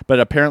blind, but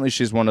apparently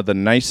she's one of the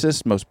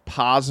nicest, most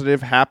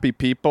positive, happy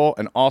people,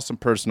 an awesome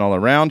person all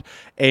around,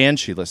 and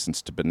she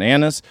listens to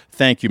Bananas.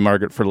 Thank you,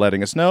 Margaret, for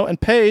letting us know.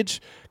 And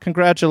Paige,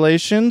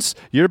 congratulations.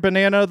 You're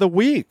Banana of the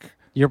Week.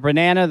 Your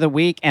Banana of the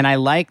Week, and I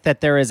like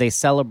that there is a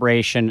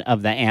celebration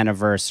of the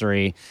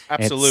anniversary.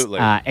 Absolutely.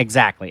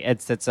 Exactly.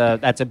 That's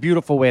a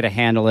beautiful way to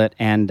handle it,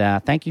 and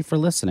thank you for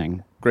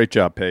listening. Great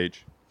job,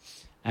 Paige.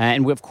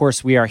 And of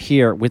course, we are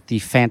here with the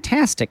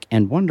fantastic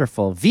and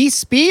wonderful V.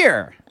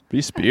 Spear.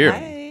 V. Spear.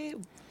 Hi.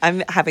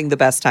 I'm having the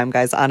best time,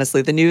 guys.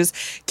 Honestly, the news,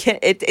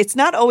 it's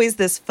not always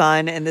this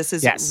fun, and this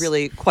is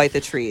really quite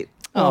the treat.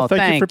 Oh,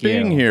 thank you for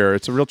being here.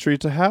 It's a real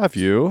treat to have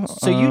you.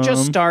 So you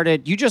just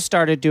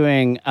started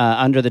doing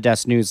Under the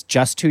Desk News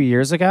just 2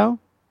 years ago?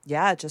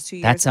 Yeah, just 2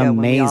 years That's ago.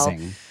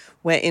 amazing.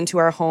 Went into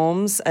our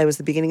homes. It was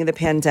the beginning of the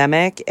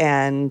pandemic,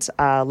 and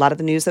a lot of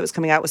the news that was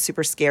coming out was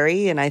super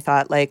scary. And I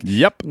thought,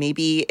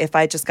 maybe if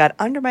I just got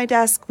under my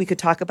desk, we could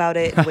talk about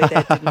it in a way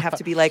that didn't have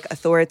to be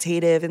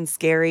authoritative and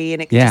scary,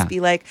 and it could just be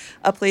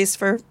a place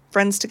for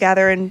friends to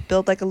gather and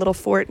build a little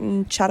fort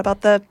and chat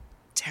about the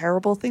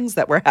terrible things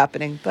that were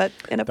happening, but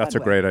in a fun way. That's a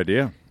great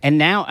idea. And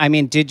now, I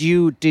mean, did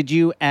you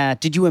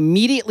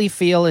immediately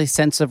feel a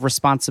sense of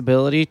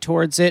responsibility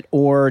towards it,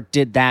 or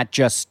did that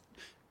just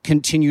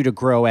continue to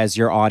grow as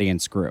your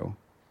audience grew?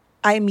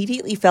 I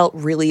immediately felt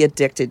really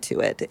addicted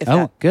to it. If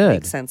that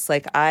makes sense.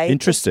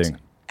 Interesting.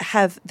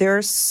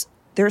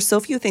 There are so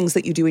few things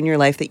that you do in your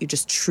life that you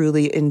just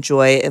truly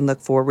enjoy and look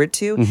forward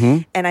to. Mm-hmm.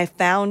 And I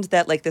found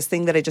that this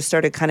thing that I just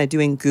started kind of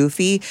doing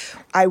goofy,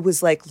 I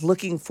was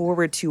looking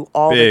forward to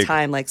all the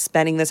time,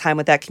 spending the time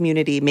with that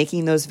community,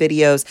 making those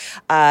videos,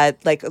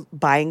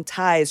 buying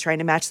ties, trying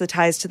to match the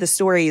ties to the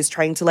stories,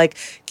 trying to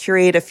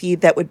curate a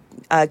feed that would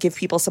give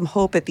people some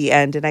hope at the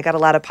end. And I got a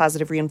lot of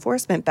positive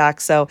reinforcement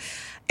back. So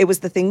it was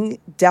the thing,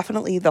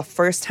 definitely the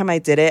first time I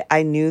did it,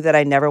 I knew that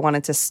I never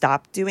wanted to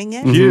stop doing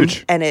it.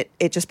 Huge. And it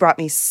just brought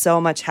me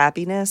so much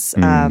happiness.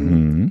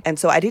 And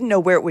so I didn't know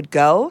where it would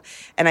go.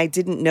 And I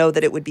didn't know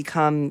that it would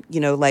become,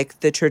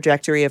 the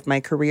trajectory of my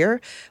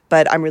career.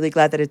 But I'm really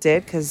glad that it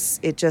did, because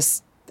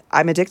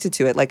I'm addicted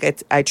to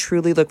it. I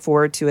truly look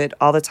forward to it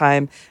all the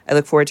time. I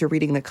look forward to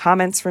reading the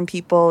comments from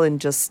people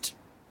and just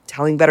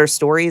telling better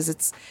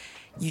stories.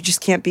 You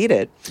just can't beat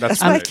it.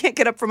 That's why I can't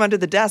get up from under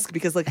the desk,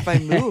 because if I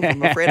move,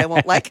 I'm afraid I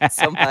won't like it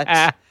so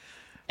much.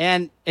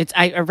 And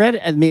I read,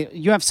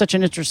 you have such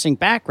an interesting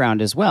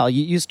background as well.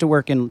 You used to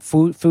work in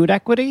food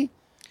equity?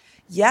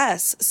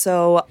 Yes.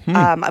 So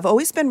I've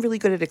always been really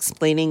good at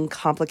explaining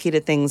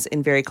complicated things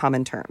in very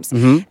common terms.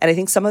 Mm-hmm. And I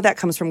think some of that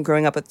comes from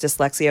growing up with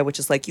dyslexia, which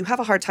is you have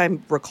a hard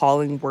time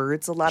recalling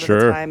words a lot of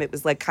the time. It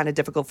was kind of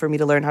difficult for me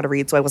to learn how to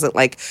read. So I wasn't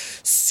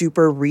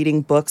super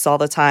reading books all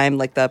the time.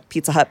 The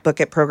Pizza Hut Book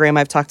It program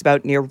I've talked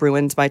about near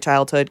ruined my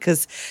childhood,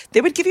 because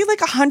they would give you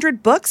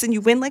 100 books and you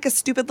win a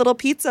stupid little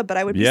pizza. But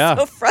I would be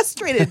so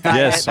frustrated by it.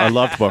 Yes, I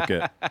loved Book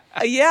It.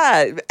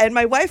 Yeah. And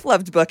my wife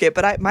loved Book It,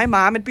 but my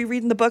mom would be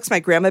reading the books. My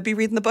grandma would be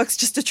reading the books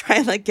just to try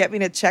and get me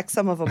to check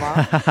some of them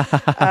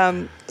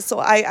off. So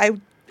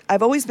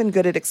I've always been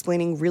good at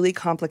explaining really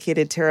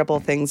complicated, terrible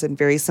things in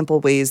very simple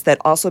ways that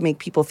also make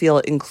people feel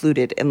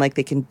included and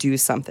they can do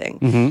something.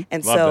 Mm-hmm.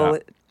 And Love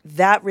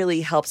that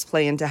really helps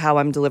play into how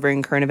I'm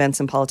delivering current events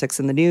and politics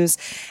in the news.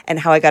 And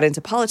how I got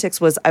into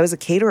politics was I was a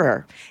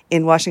caterer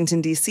in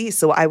Washington, D.C.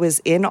 So I was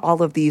in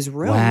all of these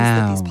rooms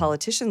that these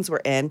politicians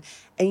were in,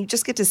 and you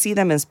just get to see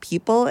them as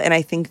people. And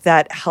I think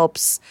that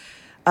helps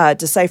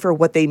decipher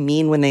what they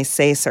mean when they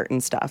say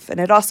certain stuff. And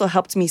it also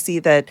helped me see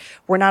that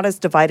we're not as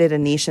divided a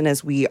nation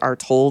as we are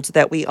told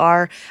that we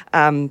are,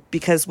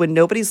 because when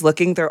nobody's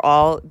looking, they're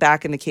all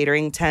back in the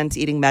catering tent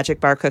eating Magic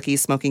Bar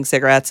cookies, smoking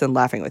cigarettes, and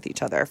laughing with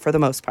each other for the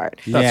most part.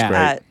 That's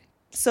great.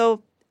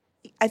 So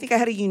I think I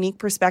had a unique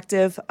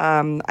perspective.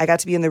 I got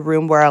to be in the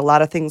room where a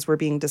lot of things were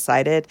being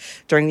decided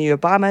during the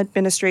Obama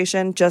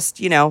administration,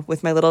 just,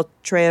 with my little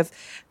tray of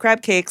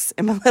crab cakes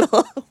and my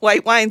little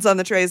white wines on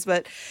the trays.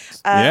 But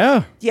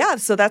yeah,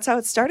 so that's how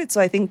it started. So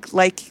I think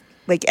like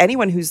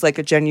anyone who's like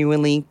a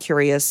genuinely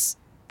curious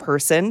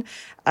person,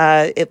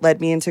 it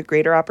led me into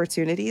greater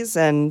opportunities,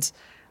 and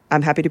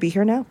I'm happy to be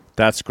here now.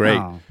 That's great.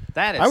 Oh,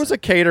 that is I was a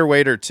cater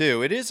waiter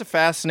too. It is a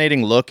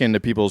fascinating look into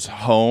people's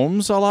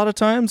homes a lot of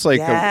times. Like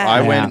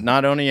I went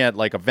not only at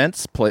like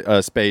events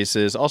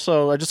spaces,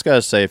 also I just got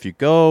to say, if you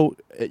go,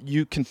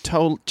 you can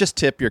just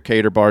tip your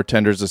cater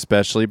bartenders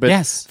especially. But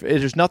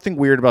there's nothing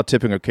weird about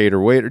tipping a cater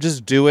waiter.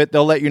 Just do it.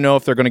 They'll let you know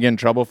if they're going to get in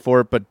trouble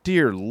for it. But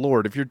dear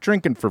Lord, if you're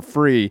drinking for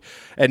free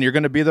and you're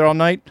going to be there all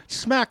night,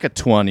 smack a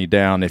 20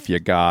 down if you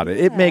got it.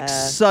 It makes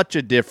such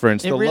a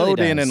difference. The really load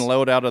does. in and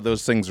load out of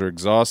those things are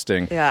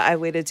exhausting. Yeah, I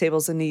waited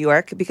tables in New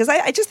York because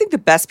I just think the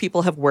best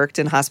people have worked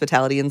in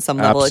hospitality in some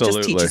level. Absolutely.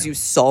 It just teaches you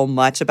so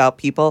much about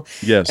people.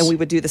 Yes. And we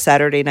would do the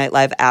Saturday Night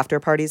Live after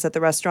parties at the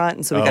restaurant.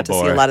 And so we got to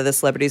see a lot of the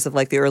celebrities of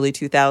like the early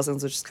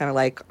 2000s, which is kind of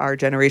like our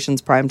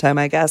generation's prime time,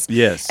 I guess.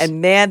 Yes.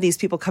 And man, these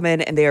people come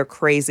in and they are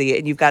crazy.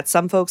 And you've got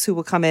some folks who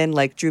will come in,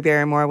 like Drew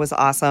Barrymore was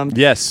awesome.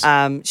 Yes.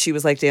 She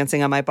was like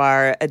dancing on my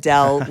bar.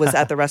 Adele was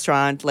at the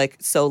restaurant, like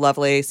so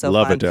lovely, so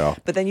Love fun. Adele.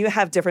 But then you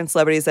have different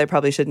celebrities that I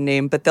probably shouldn't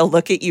name, but they'll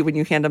look at you when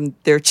you hand them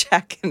their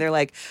check and they're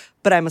like,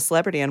 but I'm a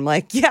celebrity. And I'm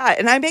like, yeah,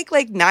 and I make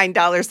like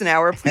 $9 an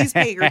hour. Please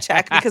pay your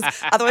check because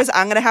otherwise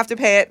I'm going to have to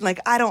pay it. And like,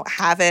 I don't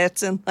have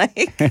it. And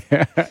like,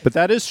 but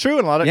that is true.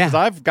 And a lot of, because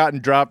I've gotten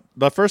dropped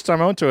the first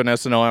time I went to an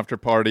SNL after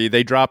party,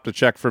 they dropped a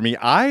check for me.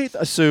 I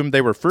assumed they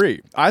were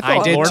free. I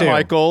thought Lorne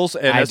Michaels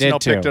and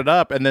SNL picked it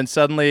up. And then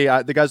suddenly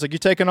the guy's like, you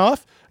taking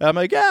off? And I'm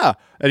like, yeah.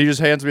 And he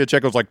just hands me a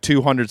check. It was like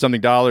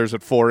 $200-something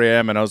at 4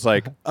 a.m. And I was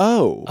like,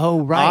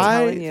 oh,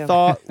 right. I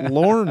thought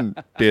Lorne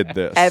did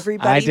this.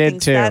 Everybody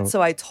thinks that,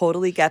 so I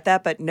totally get that.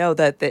 But no,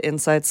 that the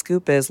inside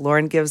scoop is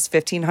Lauren gives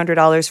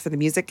 $1,500 for the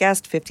music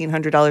guest,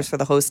 $1,500 for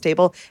the host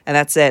table, and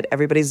that's it.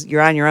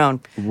 You're on your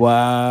own.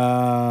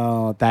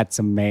 Whoa, that's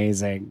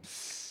amazing.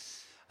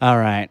 All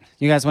right.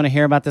 You guys want to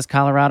hear about this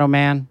Colorado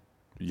man?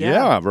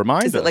 Yeah,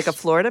 remind us. Is it like a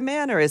Florida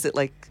man, or is it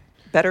like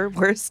better,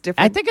 worse,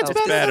 different? I think it's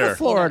better than a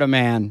Florida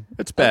man.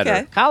 It's better.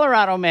 Okay.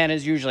 Colorado man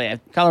is usually,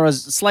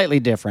 Colorado's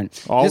slightly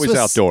different. Always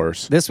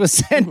outdoors. This was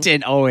sent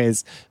in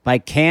always by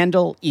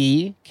Candle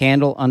 _E.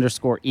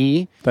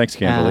 Thanks,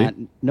 Candle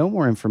E. No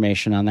more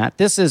information on that.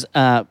 This was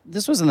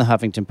in the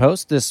Huffington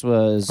Post. This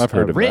was I've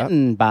heard of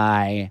written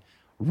by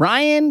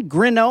Ryan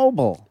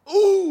Grenoble.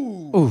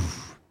 Ooh.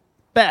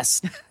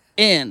 Best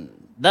in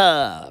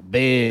the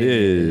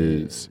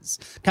biz.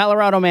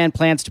 Colorado man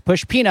plans to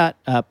push Peanut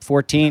up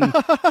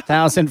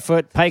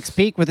 14,000-foot Pikes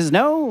Peak with his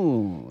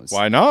nose.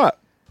 Why not?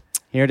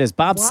 Here it is.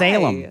 Bob Why?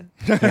 Salem.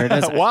 Here it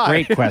is. Why?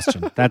 Great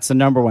question. That's the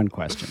number one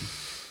question.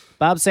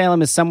 Bob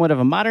Salem is somewhat of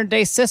a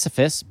modern-day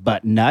Sisyphus,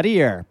 but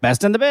nuttier.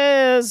 Best in the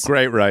biz.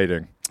 Great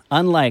writing.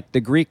 Unlike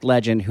the Greek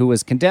legend who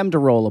was condemned to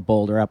roll a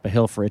boulder up a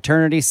hill for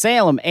eternity,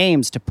 Salem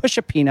aims to push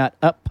a peanut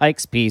up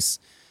Pikes Peak,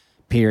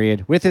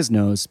 period, with his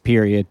nose,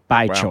 period,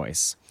 by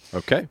choice.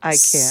 Okay. I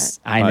can't.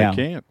 I know. I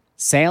can't.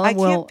 Salem I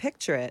will. can't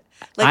picture it.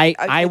 Like,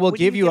 I will would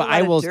give you. Get a lot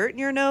I of will. dirt in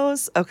your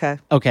nose. Okay.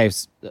 Okay,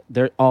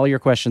 all your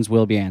questions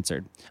will be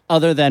answered.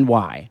 Other than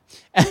why,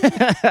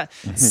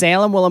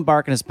 Salem will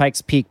embark on his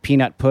Pikes Peak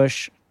peanut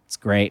push. It's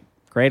great.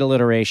 Great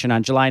alliteration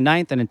on July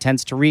 9th and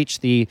intends to reach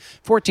the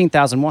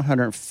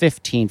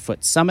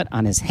 14,115-foot summit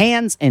on his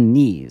hands and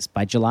knees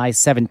by July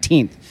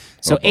 17th.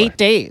 So 8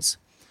 days.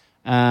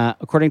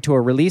 According to a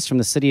release from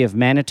the city of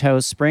Manitou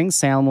Springs,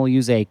 Salem will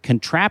use a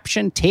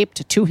contraption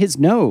taped to his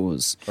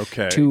nose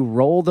to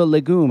roll the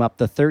legume up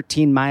the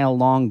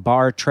 13-mile-long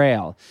bar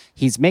trail.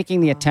 He's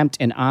making the attempt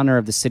in honor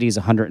of the city's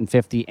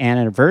 150th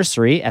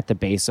anniversary at the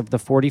base of the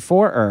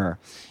 44er.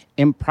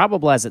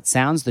 Improbable as it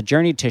sounds, the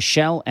journey to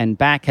Shell and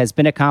back has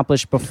been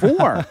accomplished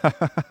before.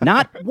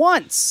 Not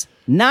once,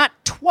 not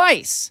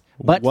twice,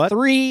 but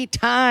 3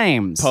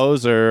 times.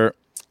 Poser.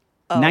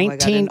 Oh my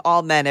God, and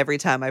all men every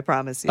time, I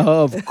promise you.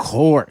 Of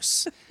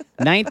course.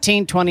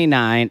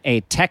 1929,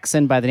 a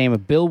Texan by the name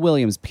of Bill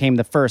Williams became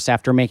the first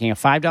after making a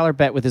 $5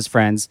 bet with his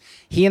friends.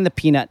 He and the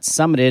Peanut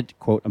summited,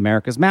 quote,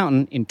 America's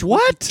Mountain in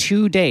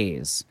 22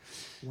 days.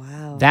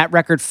 Wow. That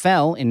record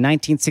fell in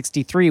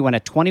 1963 when a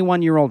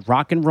 21-year-old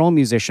rock and roll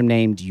musician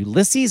named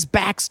Ulysses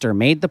Baxter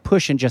made the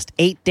push in just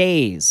 8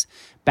 days.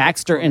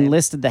 Baxter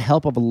enlisted the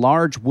help of a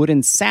large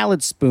wooden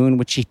salad spoon,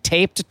 which he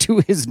taped to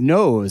his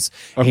nose.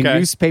 A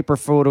newspaper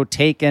photo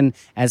taken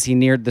as he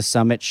neared the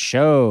summit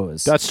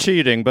shows. That's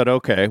cheating, but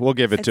okay, we'll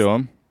give it to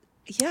him.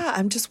 Yeah,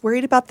 I'm just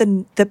worried about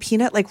the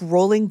peanut like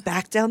rolling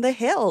back down the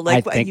hill.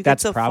 Like I think you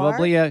that's get so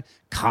probably far? a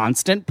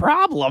constant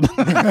problem.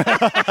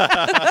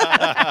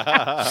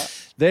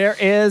 There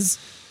is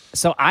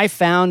So I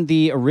found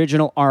the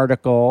original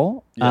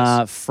article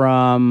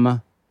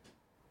from.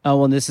 Oh,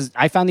 well,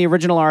 I found the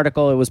original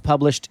article. It was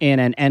published in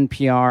an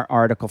NPR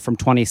article from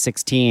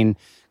 2016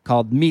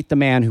 called Meet the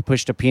Man Who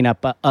Pushed a Peanut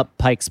Up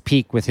Pike's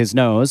Peak with His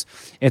Nose.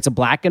 It's a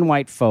black and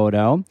white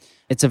photo.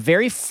 It's a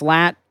very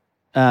flat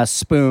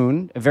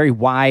spoon, a very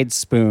wide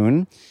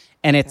spoon,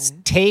 and it's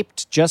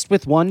taped just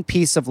with one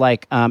piece of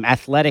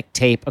athletic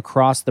tape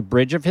across the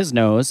bridge of his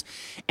nose.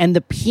 And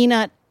the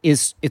peanut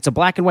it's a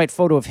black and white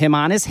photo of him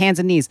on his hands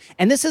and knees.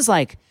 And this is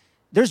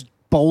there's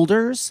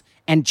boulders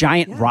and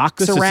giant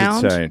rocks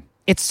around. Is insane.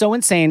 It's so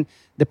insane.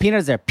 The peanut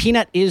is there.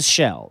 Peanut is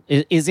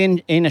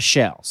in a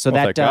shell. So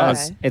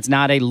it's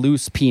not a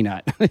loose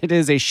peanut. It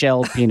is a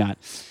shelled peanut.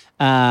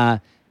 And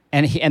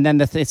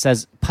then it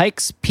says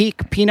Pike's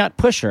Peak Peanut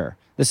Pusher.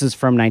 This is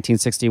from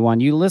 1961.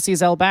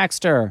 Ulysses L.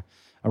 Baxter,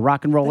 a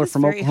rock and roller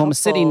from Oklahoma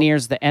City,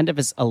 nears the end of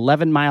his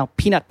 11-mile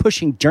peanut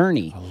pushing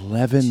journey.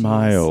 11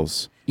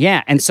 miles.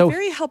 Yeah, and so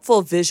very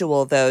helpful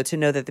visual though to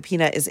know that the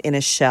peanut is in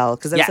a shell,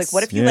 because I was like,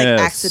 what if you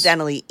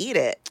accidentally eat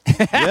it?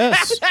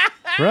 Yes,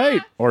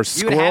 right. Or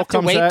squirrel you have to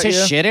comes wait at to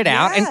you. shit it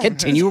out and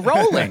continue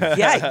rolling.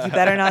 Yeah, you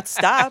better not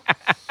stop.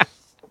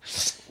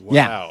 Wow.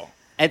 Yeah.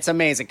 It's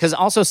amazing because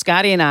also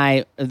Scotty and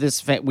I,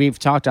 we've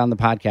talked on the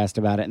podcast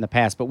about it in the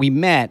past, but we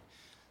met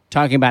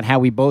talking about how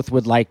we both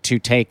would like to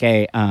take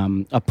a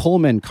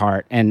Pullman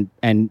cart and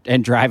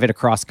drive it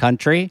across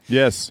country.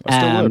 Yes, I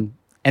still would.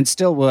 And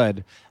still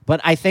would. But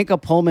I think a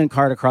Pullman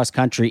cart across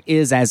country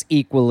is as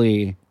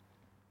equally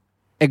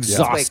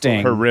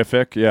exhausting,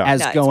 horrific,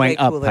 as going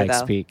up cooler, Pikes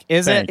though. Peak.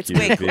 Is Thank it? you, It's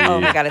way V. cool.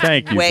 Oh my god, it's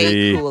Thank you,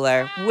 way V.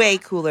 cooler. Way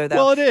cooler though.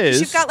 Well, it is.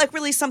 'Cause you've got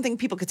really something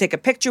people could take a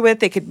picture with.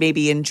 They could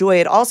maybe enjoy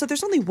it. Also,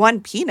 there's only one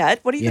peanut.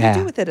 What are you going to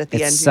do with it at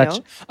the end? It's It's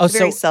a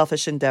very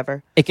selfish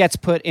endeavor. It gets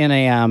put in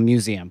a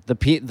museum.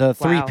 The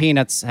three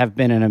peanuts have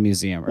been in a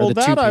museum. Well, the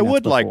that two I peanuts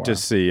would like before. to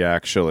see,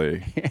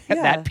 actually.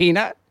 That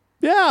peanut.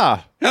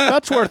 Yeah,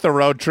 that's worth a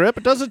road trip.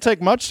 It doesn't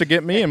take much to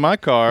get me in my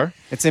car.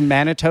 It's in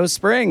Manitou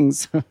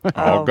Springs.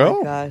 I'll go.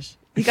 My gosh.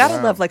 You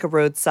gotta love a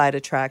roadside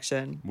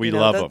attraction. We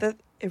love them.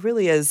 It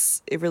really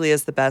is. It really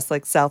is the best.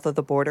 Like south of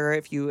the border,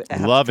 if you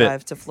have Love to it.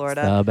 drive to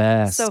Florida, The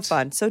best. So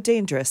fun, so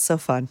dangerous, so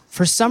fun.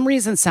 For some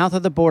reason, south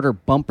of the border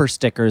bumper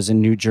stickers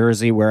in New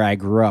Jersey, where I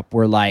grew up,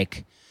 were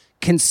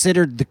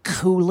considered the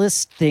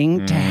coolest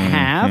thing to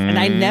have, and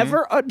I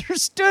never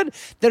understood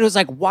that. It was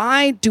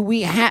why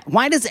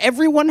does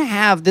everyone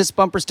have this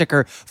bumper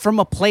sticker from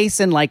a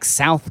place in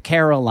South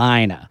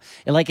Carolina?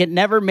 It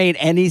never made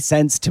any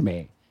sense to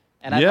me.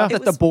 And I thought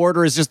that the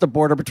border is just the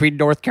border between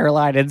North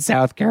Carolina and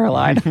South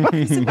Carolina.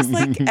 It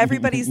was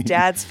everybody's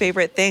dad's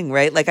favorite thing,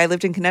 right? I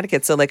lived in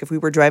Connecticut, so if we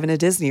were driving to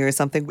Disney or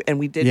something, and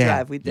we did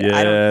drive, we did.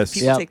 Yes.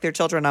 People take their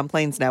children on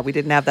planes now. We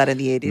didn't have that in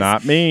the 80s.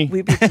 Not me.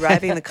 We'd be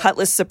driving the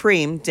Cutlass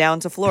Supreme down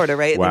to Florida,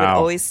 right? And they would Wow.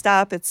 always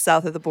stop. It's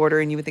south of the border,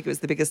 and you would think it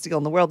was the biggest deal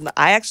in the world. And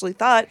I actually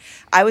thought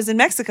I was in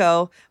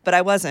Mexico, but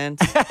I wasn't,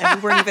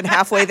 and we weren't even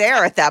halfway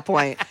there at that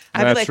point. I'd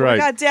be That's like, right. "Oh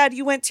my God, Dad,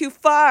 you went too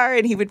far,"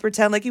 and he would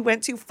pretend like he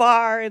went too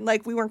far, and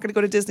we weren't going to go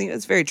to Disney. It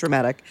was very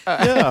dramatic.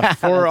 Yeah,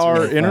 for our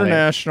really funny.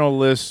 international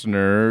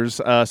listeners,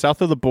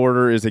 south of the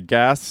border is it's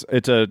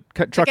a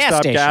truck gas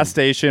stop station. gas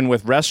station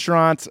with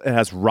restaurants. It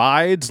has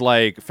rides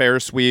like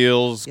Ferris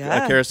wheels,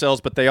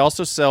 carousels, but they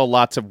also sell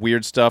lots of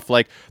weird stuff.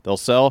 They'll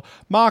sell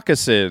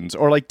moccasins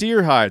or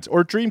deer hides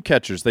or dream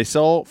catchers. They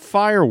sell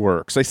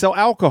fireworks. They sell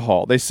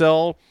alcohol. They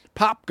sell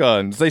pop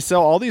guns. They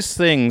sell all these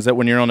things that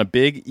when you're on a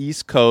big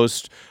East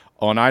Coast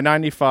on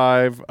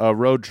I-95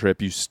 road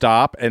trip, you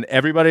stop and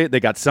they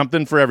got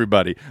something for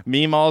everybody.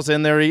 Meemaw's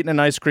in there eating an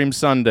ice cream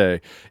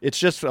sundae. It's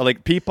just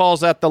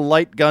Peepaw's at the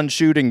light gun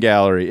shooting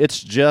gallery. It's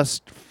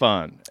just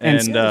fun.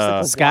 And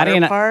Scotty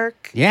and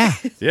Park. yeah.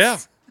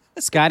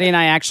 Scotty and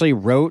I actually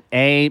wrote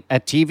a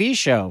TV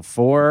show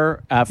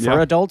for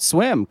Adult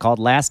Swim called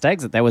Last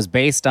Exit that was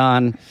based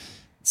on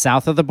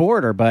south of the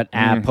border, but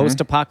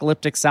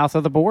post-apocalyptic south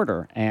of the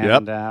border,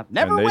 and never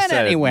And they went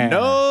said, anywhere.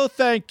 No,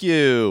 thank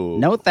you.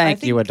 No, I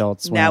thank you, think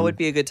Adult Swim. Now would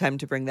be a good time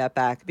to bring that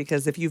back,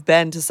 because if you've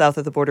been to south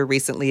of the border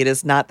recently, it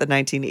is not the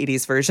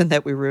 1980s version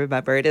that we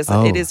remember. It is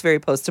very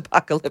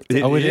post-apocalyptic.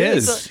 It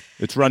is.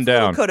 It's run It's a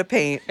little down. coat of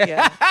paint.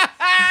 Yeah.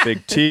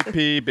 Big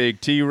teepee,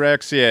 big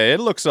T-Rex. Yeah, it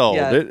looks old.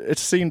 Yeah.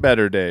 It's seen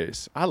better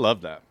days. I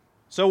love that.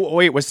 So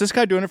wait, was this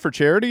guy doing it for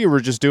charity, or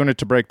were just doing it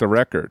to break the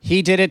record?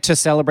 He did it to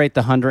celebrate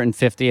the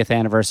 150th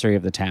anniversary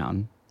of the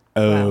town.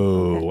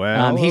 Oh,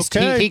 wow.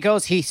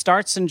 He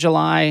starts in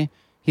July.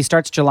 He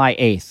starts July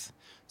 8th.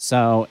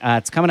 So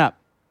it's coming up.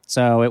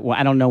 So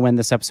I don't know when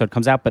this episode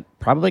comes out, but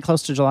probably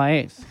close to July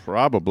 8th.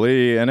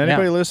 Probably. And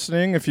anybody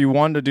listening, if you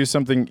want to do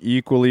something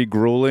equally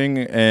grueling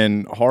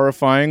and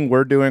horrifying,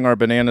 we're doing our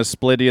Banana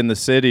Splitty in the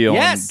City on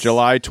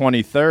July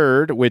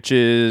 23rd, which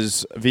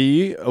is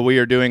we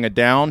are doing a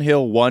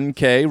downhill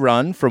 1K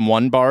run from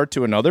one bar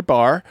to another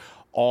bar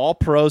All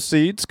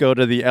proceeds go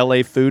to the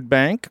LA Food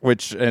Bank,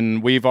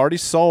 and we've already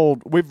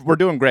sold. We're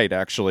doing great,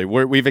 actually.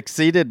 We've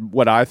exceeded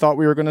what I thought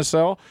we were going to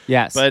sell.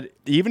 Yes. But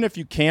even if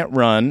you can't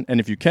run, and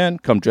if you can,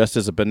 come dressed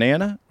as a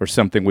banana or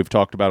something we've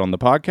talked about on the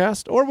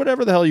podcast, or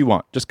whatever the hell you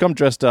want. Just come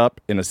dressed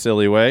up in a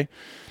silly way.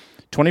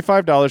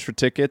 $25 for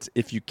tickets.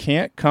 If you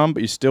can't come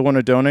but you still want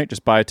to donate,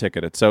 just buy a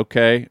ticket. It's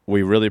okay.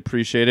 We really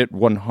appreciate it.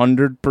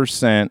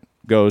 100%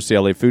 goes to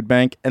LA Food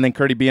Bank. And then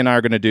Curdy B and I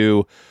are going to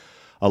do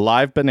a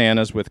live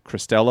bananas with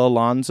Cristela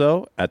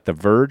Alonso at the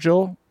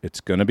Virgil.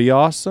 It's going to be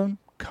awesome.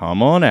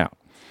 Come on out.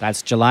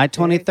 That's July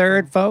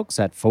 23rd, folks,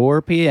 at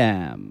 4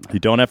 p.m. You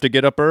don't have to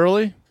get up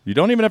early. You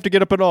don't even have to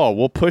get up at all.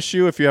 We'll push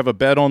you if you have a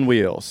bed on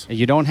wheels.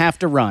 You don't have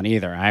to run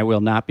either. I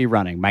will not be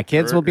running. My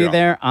kids will be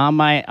there on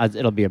my.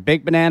 It'll be a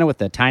big banana with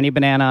a tiny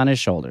banana on his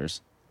shoulders.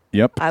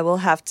 Yep. I will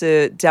have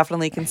to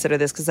definitely consider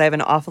this because I have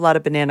an awful lot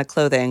of banana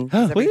clothing.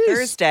 Every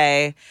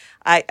Thursday,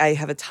 I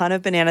have a ton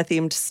of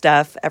banana-themed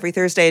stuff. Every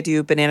Thursday, I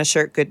do banana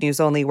shirt, good news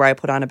only, where I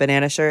put on a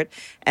banana shirt,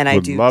 and I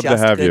do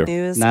just good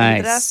news nice. on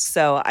the desk.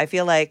 So I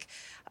feel like,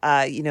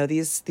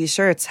 these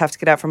shirts have to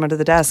get out from under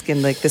the desk,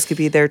 and like this could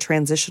be their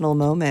transitional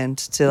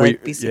moment to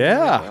be seen in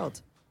the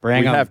world.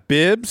 We have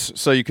bibs,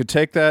 so you could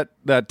take that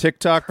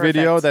TikTok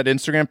video, that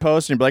Instagram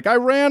post, and you'd be like, I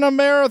ran a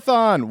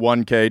marathon,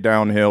 1K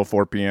downhill,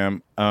 4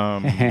 p.m.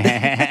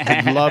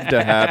 I'd love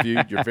to have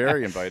you. You're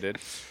very invited.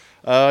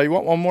 You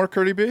want one more,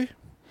 Curdy B?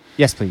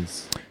 Yes,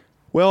 please.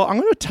 Well, I'm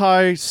going to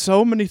tie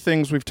so many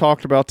things we've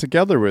talked about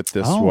together with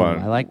this one.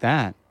 I like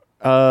that.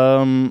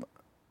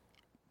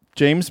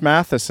 James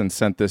Matheson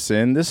sent this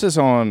in. This is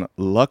on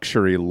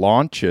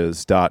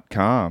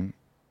luxurylaunches.com.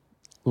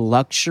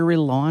 Luxury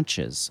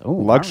launches. Oh,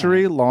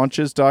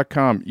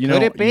 luxurylaunches.com.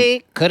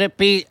 Could it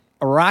be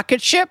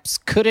rocket ships?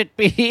 Could it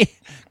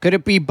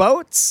be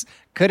boats?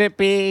 Could it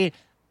be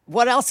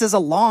what else is a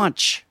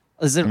launch?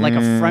 Is it like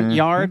a front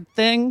yard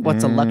thing?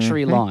 What's a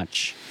luxury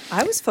launch?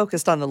 I was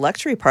focused on the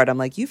luxury part. I'm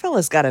like, you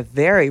fellas got a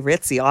very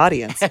ritzy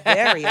audience,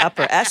 very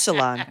upper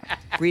echelon,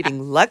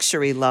 reading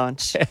luxury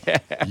launch.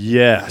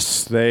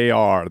 Yes, they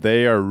are.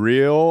 They are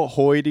real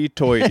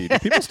hoity-toity. Do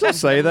people still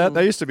say that?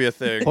 That used to be a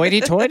thing.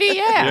 Hoity-toity?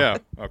 Yeah. Yeah.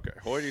 Okay.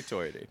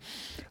 Hoity-toity.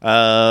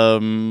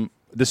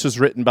 This was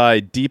written by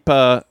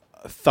Deepa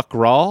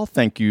Thukral.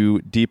 Thank you,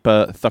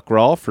 Deepa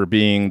Thukral, for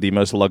being the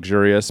most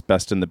luxurious,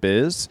 best in the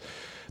biz.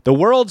 The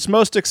world's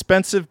most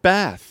expensive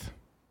bath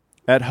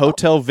at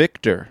Hotel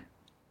Victor.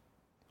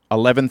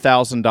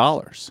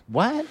 $11,000.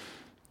 What?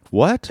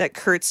 That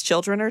Kurt's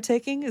children are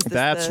taking? Is this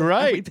That's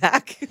right. Are we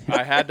back?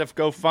 I had to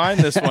go find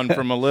this one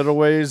from a little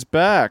ways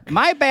back.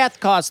 My bath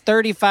costs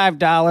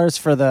 $35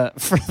 for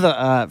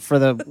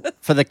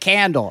the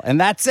candle, and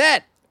that's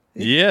it.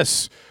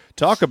 Yes.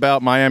 Talk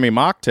about Miami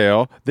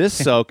mocktail. This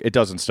soak, it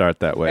doesn't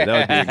start that way. That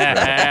would be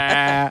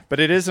incredible. But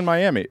it is in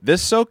Miami.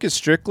 This soak is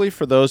strictly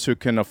for those who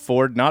can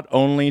afford not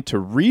only to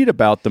read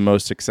about the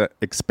most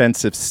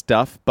expensive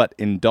stuff, but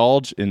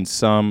indulge in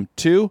some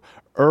too.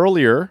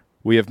 Earlier,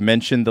 we have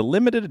mentioned the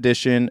limited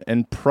edition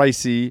and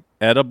pricey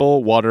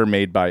edible water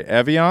made by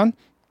Evian.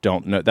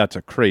 Don't know. That's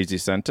a crazy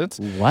sentence.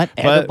 What?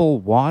 Edible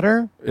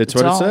water? It's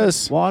what it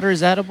says. Water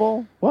is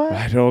edible? What?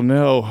 I don't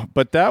know.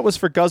 But that was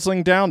for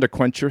guzzling down to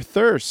quench your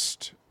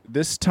thirst.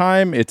 This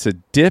time, it's a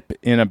dip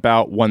in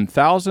about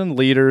 1,000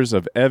 liters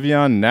of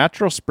Evian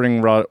natural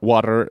spring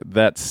water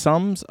that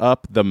sums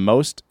up the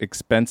most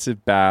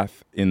expensive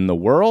bath in the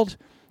world.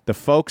 The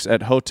folks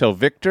at Hotel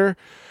Victor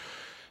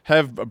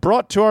have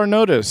brought to our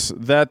notice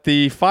that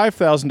the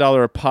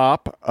 $5,000 a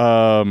pop...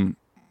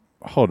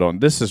 hold on.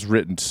 This is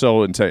written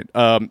so insane.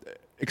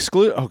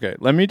 Okay,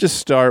 let me just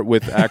start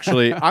with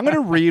actually, I'm going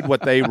to read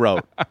what they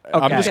wrote. Okay.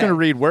 I'm just going to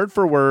read word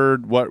for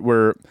word what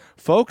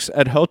folks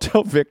at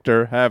Hotel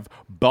Victor have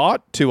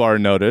bought to our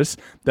notice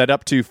that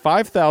up to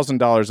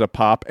 $5,000 a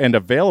pop and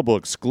available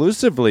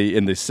exclusively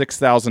in the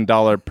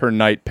 $6,000 per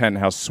night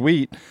penthouse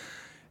suite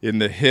in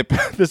the hip,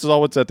 this is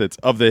all one sentence,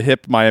 of the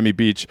hip Miami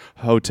Beach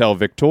Hotel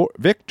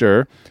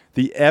Victor,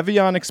 the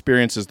Evian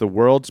experience is the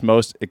world's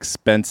most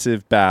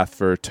expensive bath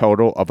for a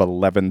total of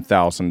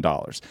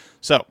 $11,000.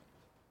 So,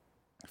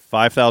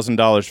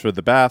 $5,000 for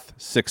the bath,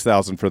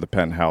 $6,000 for the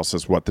penthouse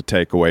is what the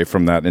takeaway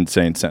from that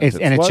insane sentence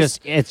was.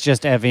 It's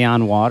just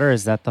Evian water.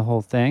 Is that the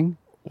whole thing?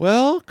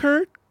 Well,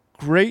 Kurt,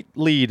 great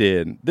lead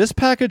in. This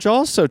package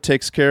also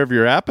takes care of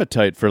your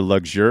appetite for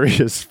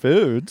luxurious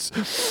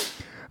foods,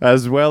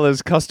 as well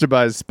as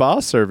customized spa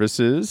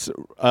services.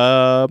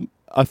 A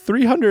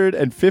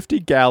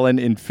 350-gallon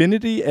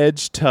Infinity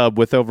Edge tub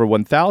with over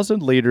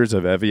 1,000 liters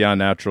of Evian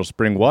natural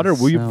spring water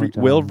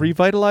will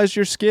revitalize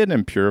your skin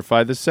and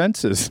purify the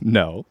senses.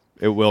 No.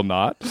 It will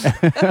not.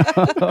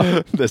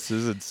 This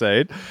is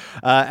insane.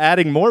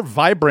 Adding more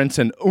vibrance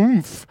and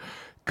oomph.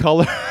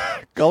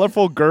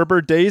 Colorful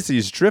Gerber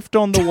daisies drift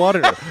on the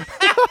water.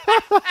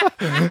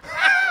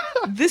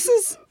 This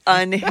is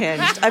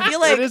unhinged. I feel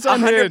like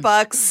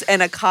 $100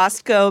 and a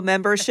Costco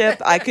membership,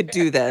 I could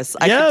do this.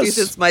 I could do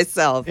this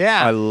myself.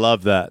 Yeah. I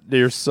love that.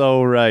 You're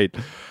so right.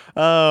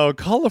 Oh,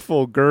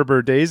 colorful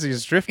Gerber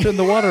daisies drift in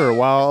the water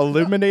while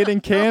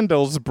illuminating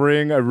candles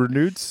bring a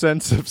renewed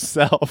sense of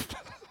self.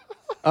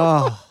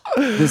 Oh,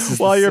 this is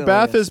While the your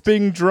bath silliest. is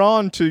being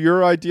drawn to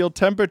your ideal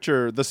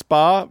temperature, the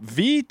Spa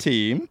V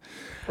team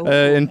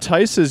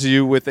entices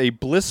you with a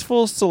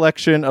blissful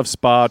selection of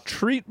spa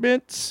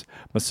treatments,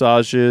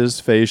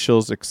 massages,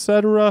 facials,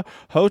 etc.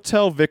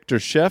 Hotel Victor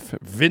chef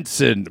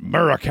Vincent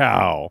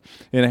Murakow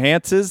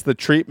enhances the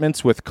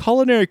treatments with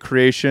culinary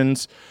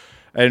creations.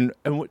 And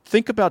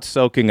think about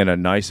soaking in a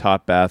nice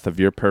hot bath of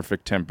your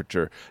perfect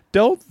temperature.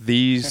 Don't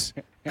these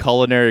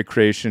culinary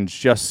creations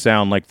just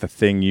sound like the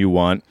thing you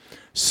want?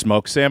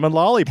 Smoked salmon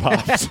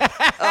lollipops,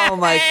 Oh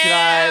my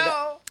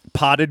God.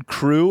 potted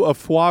crew of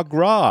foie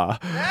gras.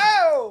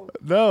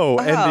 No,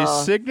 and the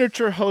Oh.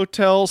 signature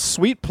hotel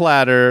sweet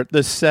platter,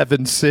 the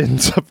 7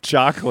 sins of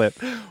chocolate.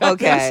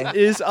 Okay.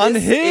 This is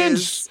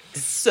unhinged. This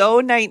is so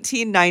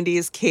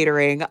 1990s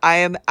catering. I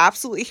am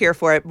absolutely here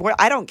for it.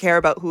 I don't care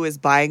about who is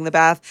buying the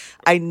bath.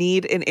 I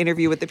need an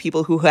interview with the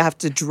people who have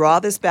to draw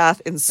this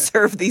bath and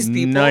serve these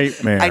people.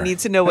 Nightmare. I need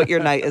to know what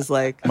your night is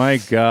like. My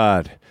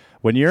God.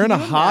 When you're in a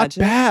you hot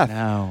imagine? bath,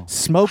 No.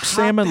 smoked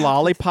salmon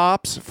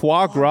lollipops,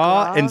 foie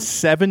gras, and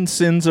 7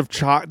 sins of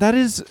chocolate. That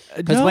is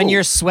Because when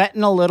you're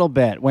sweating a little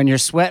bit, when you're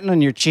sweating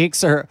and your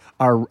cheeks are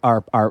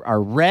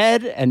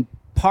red and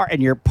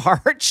you're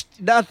parched,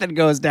 nothing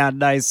goes down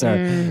nicer.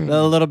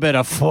 A little bit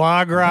of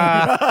foie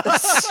gras.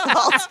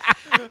 Salt.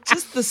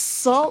 Just the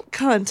salt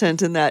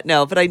content in that.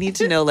 No, but I need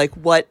to know like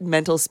what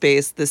mental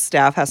space the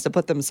staff has to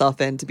put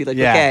themselves in to be like,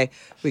 Yeah. okay,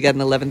 we got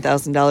an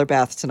 $11,000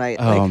 bath tonight.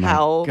 Oh Like my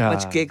how God.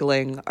 much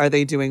giggling are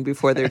they doing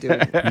before they're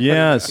doing it?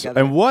 Yes. together.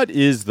 And what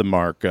is the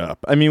markup?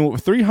 I mean,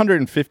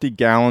 350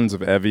 gallons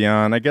of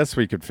Evian. I guess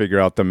we could figure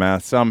out the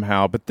math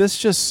somehow, but this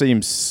just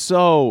seems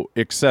so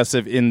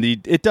excessive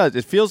it does.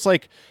 It feels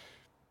like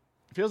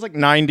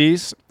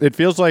 90s. It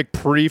feels like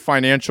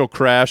pre-financial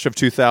crash of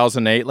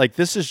 2008. Like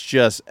this is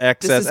just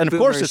excess. This is And of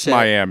course boomer it's shit.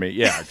 Miami.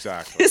 Yeah,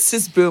 exactly. This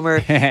is boomer.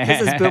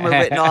 This is boomer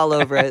written all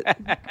over it.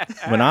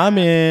 When I'm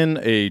in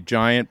a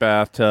giant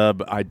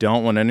bathtub, I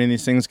don't want any of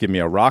these things. Give me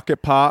a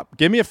rocket pop.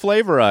 Give me a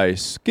flavor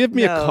ice. Give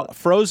me No. a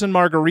frozen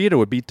margarita.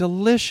 Would be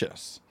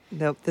delicious.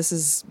 Nope. This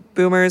is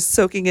boomers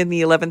soaking in the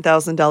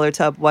 $11,000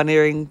 tub,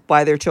 wondering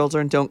why their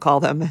children don't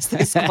call them as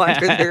they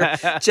squander their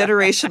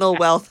generational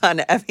wealth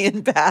on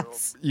Evian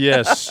baths.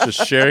 Yes,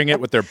 just sharing it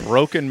with their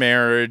broken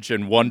marriage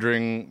and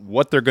wondering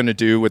what they're going to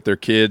do with their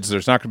kids.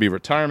 There's not going to be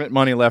retirement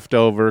money left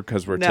over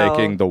because we're No.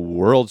 taking the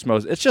world's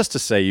most. It's just to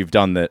say you've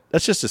done that.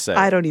 That's just to say.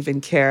 I don't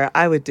even care.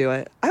 I would do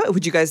it.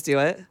 Would you guys do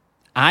it?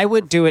 I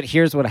would do it.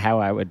 Here's how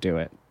I would do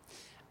it.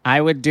 I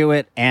would do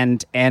it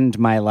and end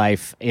my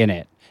life in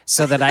it,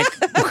 so that I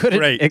couldn't.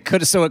 Great. It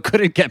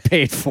couldn't get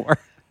paid for.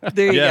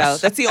 There you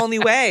Yes. go. That's the only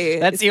way.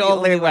 That's It's the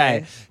only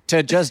way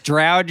to just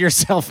drown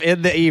yourself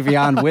in the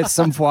Evian with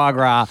some foie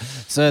gras.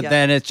 So Yeah.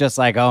 then it's just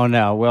like, oh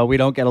no, well, we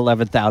don't get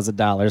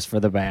 $11,000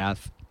 for the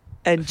bath.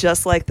 And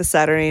just like the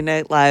Saturday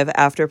Night Live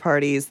after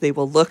parties, they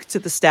will look to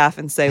the staff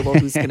and say, well,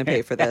 who's going to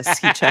pay for this?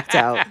 He checked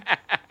out.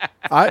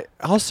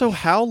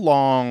 How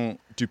long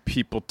do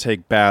people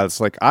take baths?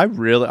 Like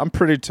I'm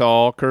pretty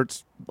tall.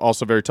 Kurt's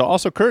also very tall.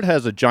 Also, Kurt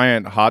has a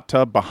giant hot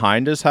tub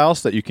behind his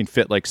house that you can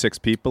fit like 6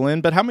 people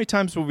in. But how many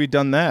times have we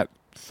done that?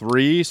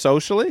 3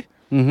 socially?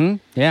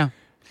 Yeah.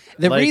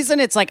 The Like- reason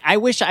it's like, I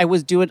wish I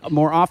was doing it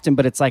more often,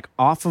 but it's like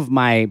off of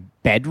my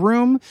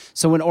bedroom.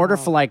 So in order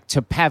for like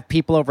to have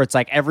people over, it's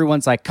like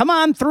everyone's like, come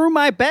on through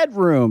my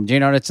bedroom. You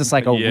know, and it's just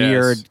like a Yes.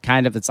 weird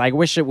kind of, it's like, I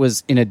wish it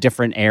was in a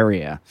different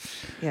area.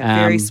 Yeah,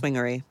 very Um,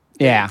 swingery.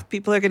 yeah.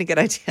 People are going to get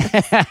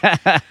ideas.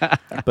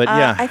 But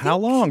yeah, I how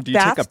think long do you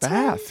take a bath time?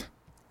 bath?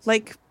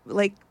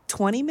 like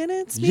 20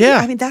 minutes? Maybe? Yeah.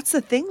 I mean, that's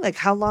the thing. Like,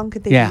 how long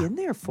could they Yeah. be in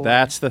there for?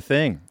 That's the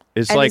thing.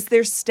 It's and like is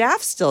their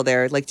staff still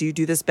there? Like, do you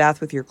do this bath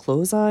with your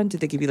clothes on? Do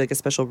they give you like a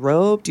special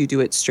robe? Do you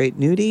do it straight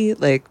nudie?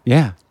 Like,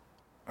 Yeah.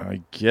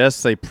 I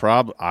guess they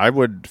I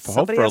would hope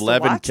Somebody for has to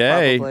watch,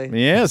 11K.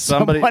 probably. Yeah,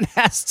 somebody. Someone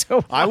has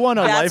to. I want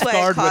a That's why it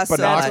lifeguard with costs so much.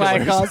 That's why it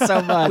binoculars. costs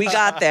so much. we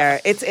got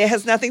there. It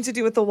has nothing to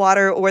do with the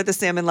water or the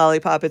salmon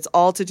lollipop. It's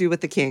all to do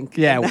with the kink.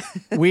 Yeah,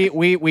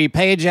 we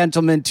pay a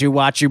gentleman to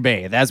watch you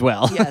bathe as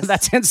well. Yes.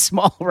 That's in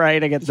small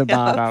writing at the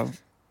bottom.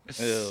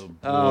 Oh, boy,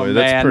 Oh,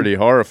 that's man. pretty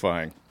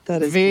horrifying.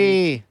 That is weird.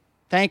 V,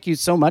 thank you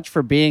so much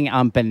for being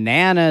on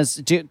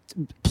Bananas.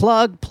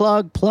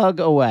 Plug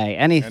away.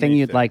 Anything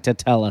you'd Anything. like to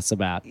tell us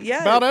about.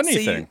 Yeah. About so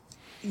anything.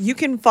 you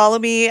can follow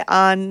me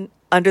on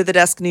Under the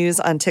Desk News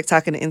on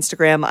TikTok and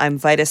Instagram. I'm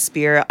Vita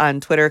Spear on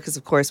Twitter because,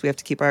 of course, we have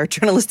to keep our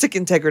journalistic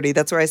integrity.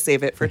 That's where I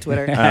save it for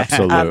Twitter.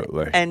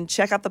 Absolutely. And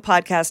check out the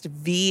podcast,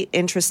 V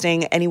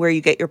Interesting, anywhere you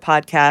get your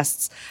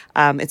podcasts.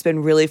 It's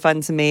been really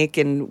fun to make,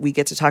 and we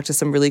get to talk to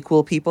some really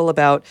cool people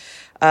about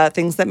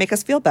things that make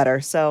us feel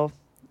better. So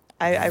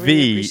I really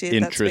V appreciate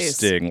that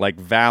space. interesting, like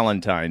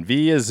Valentine.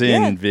 V is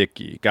in Yeah.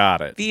 Vicky. Got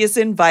it. V is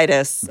in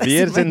Vitus. V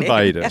is my in name.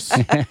 Vitus.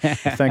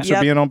 Thanks for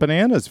Yep. being on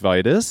Bananas,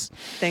 Vitus.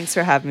 Thanks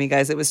for having me,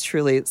 guys. It was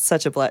truly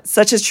such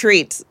a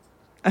treat.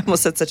 I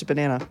almost said such a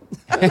banana.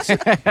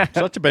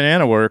 Such a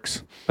banana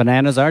works.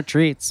 Bananas are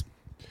treats.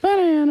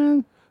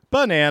 Bananas.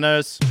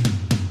 Bananas.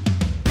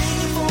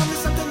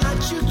 Something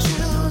that you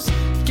choose.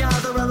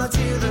 Gather around, let's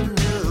hear the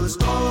news.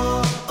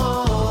 Oh,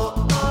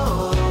 oh,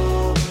 oh.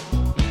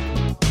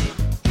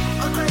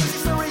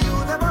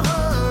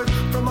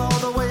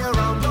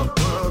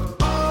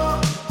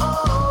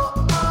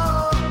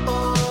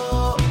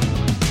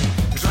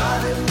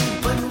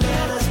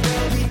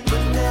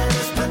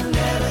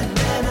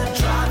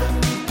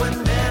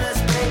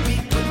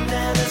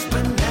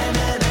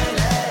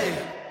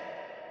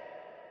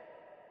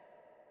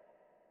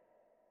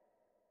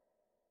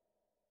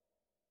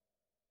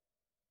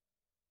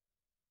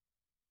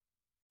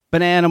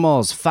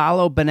 Bananimals,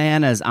 follow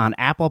Bananas on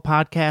Apple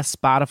Podcasts,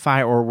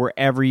 Spotify, or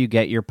wherever you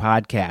get your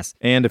podcasts.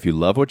 And if you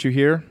love what you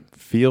hear,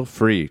 feel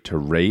free to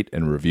rate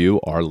and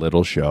review our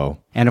little show.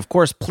 And of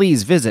course,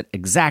 please visit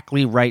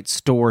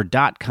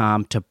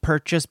exactlyrightstore.com to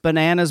purchase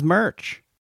Bananas merch.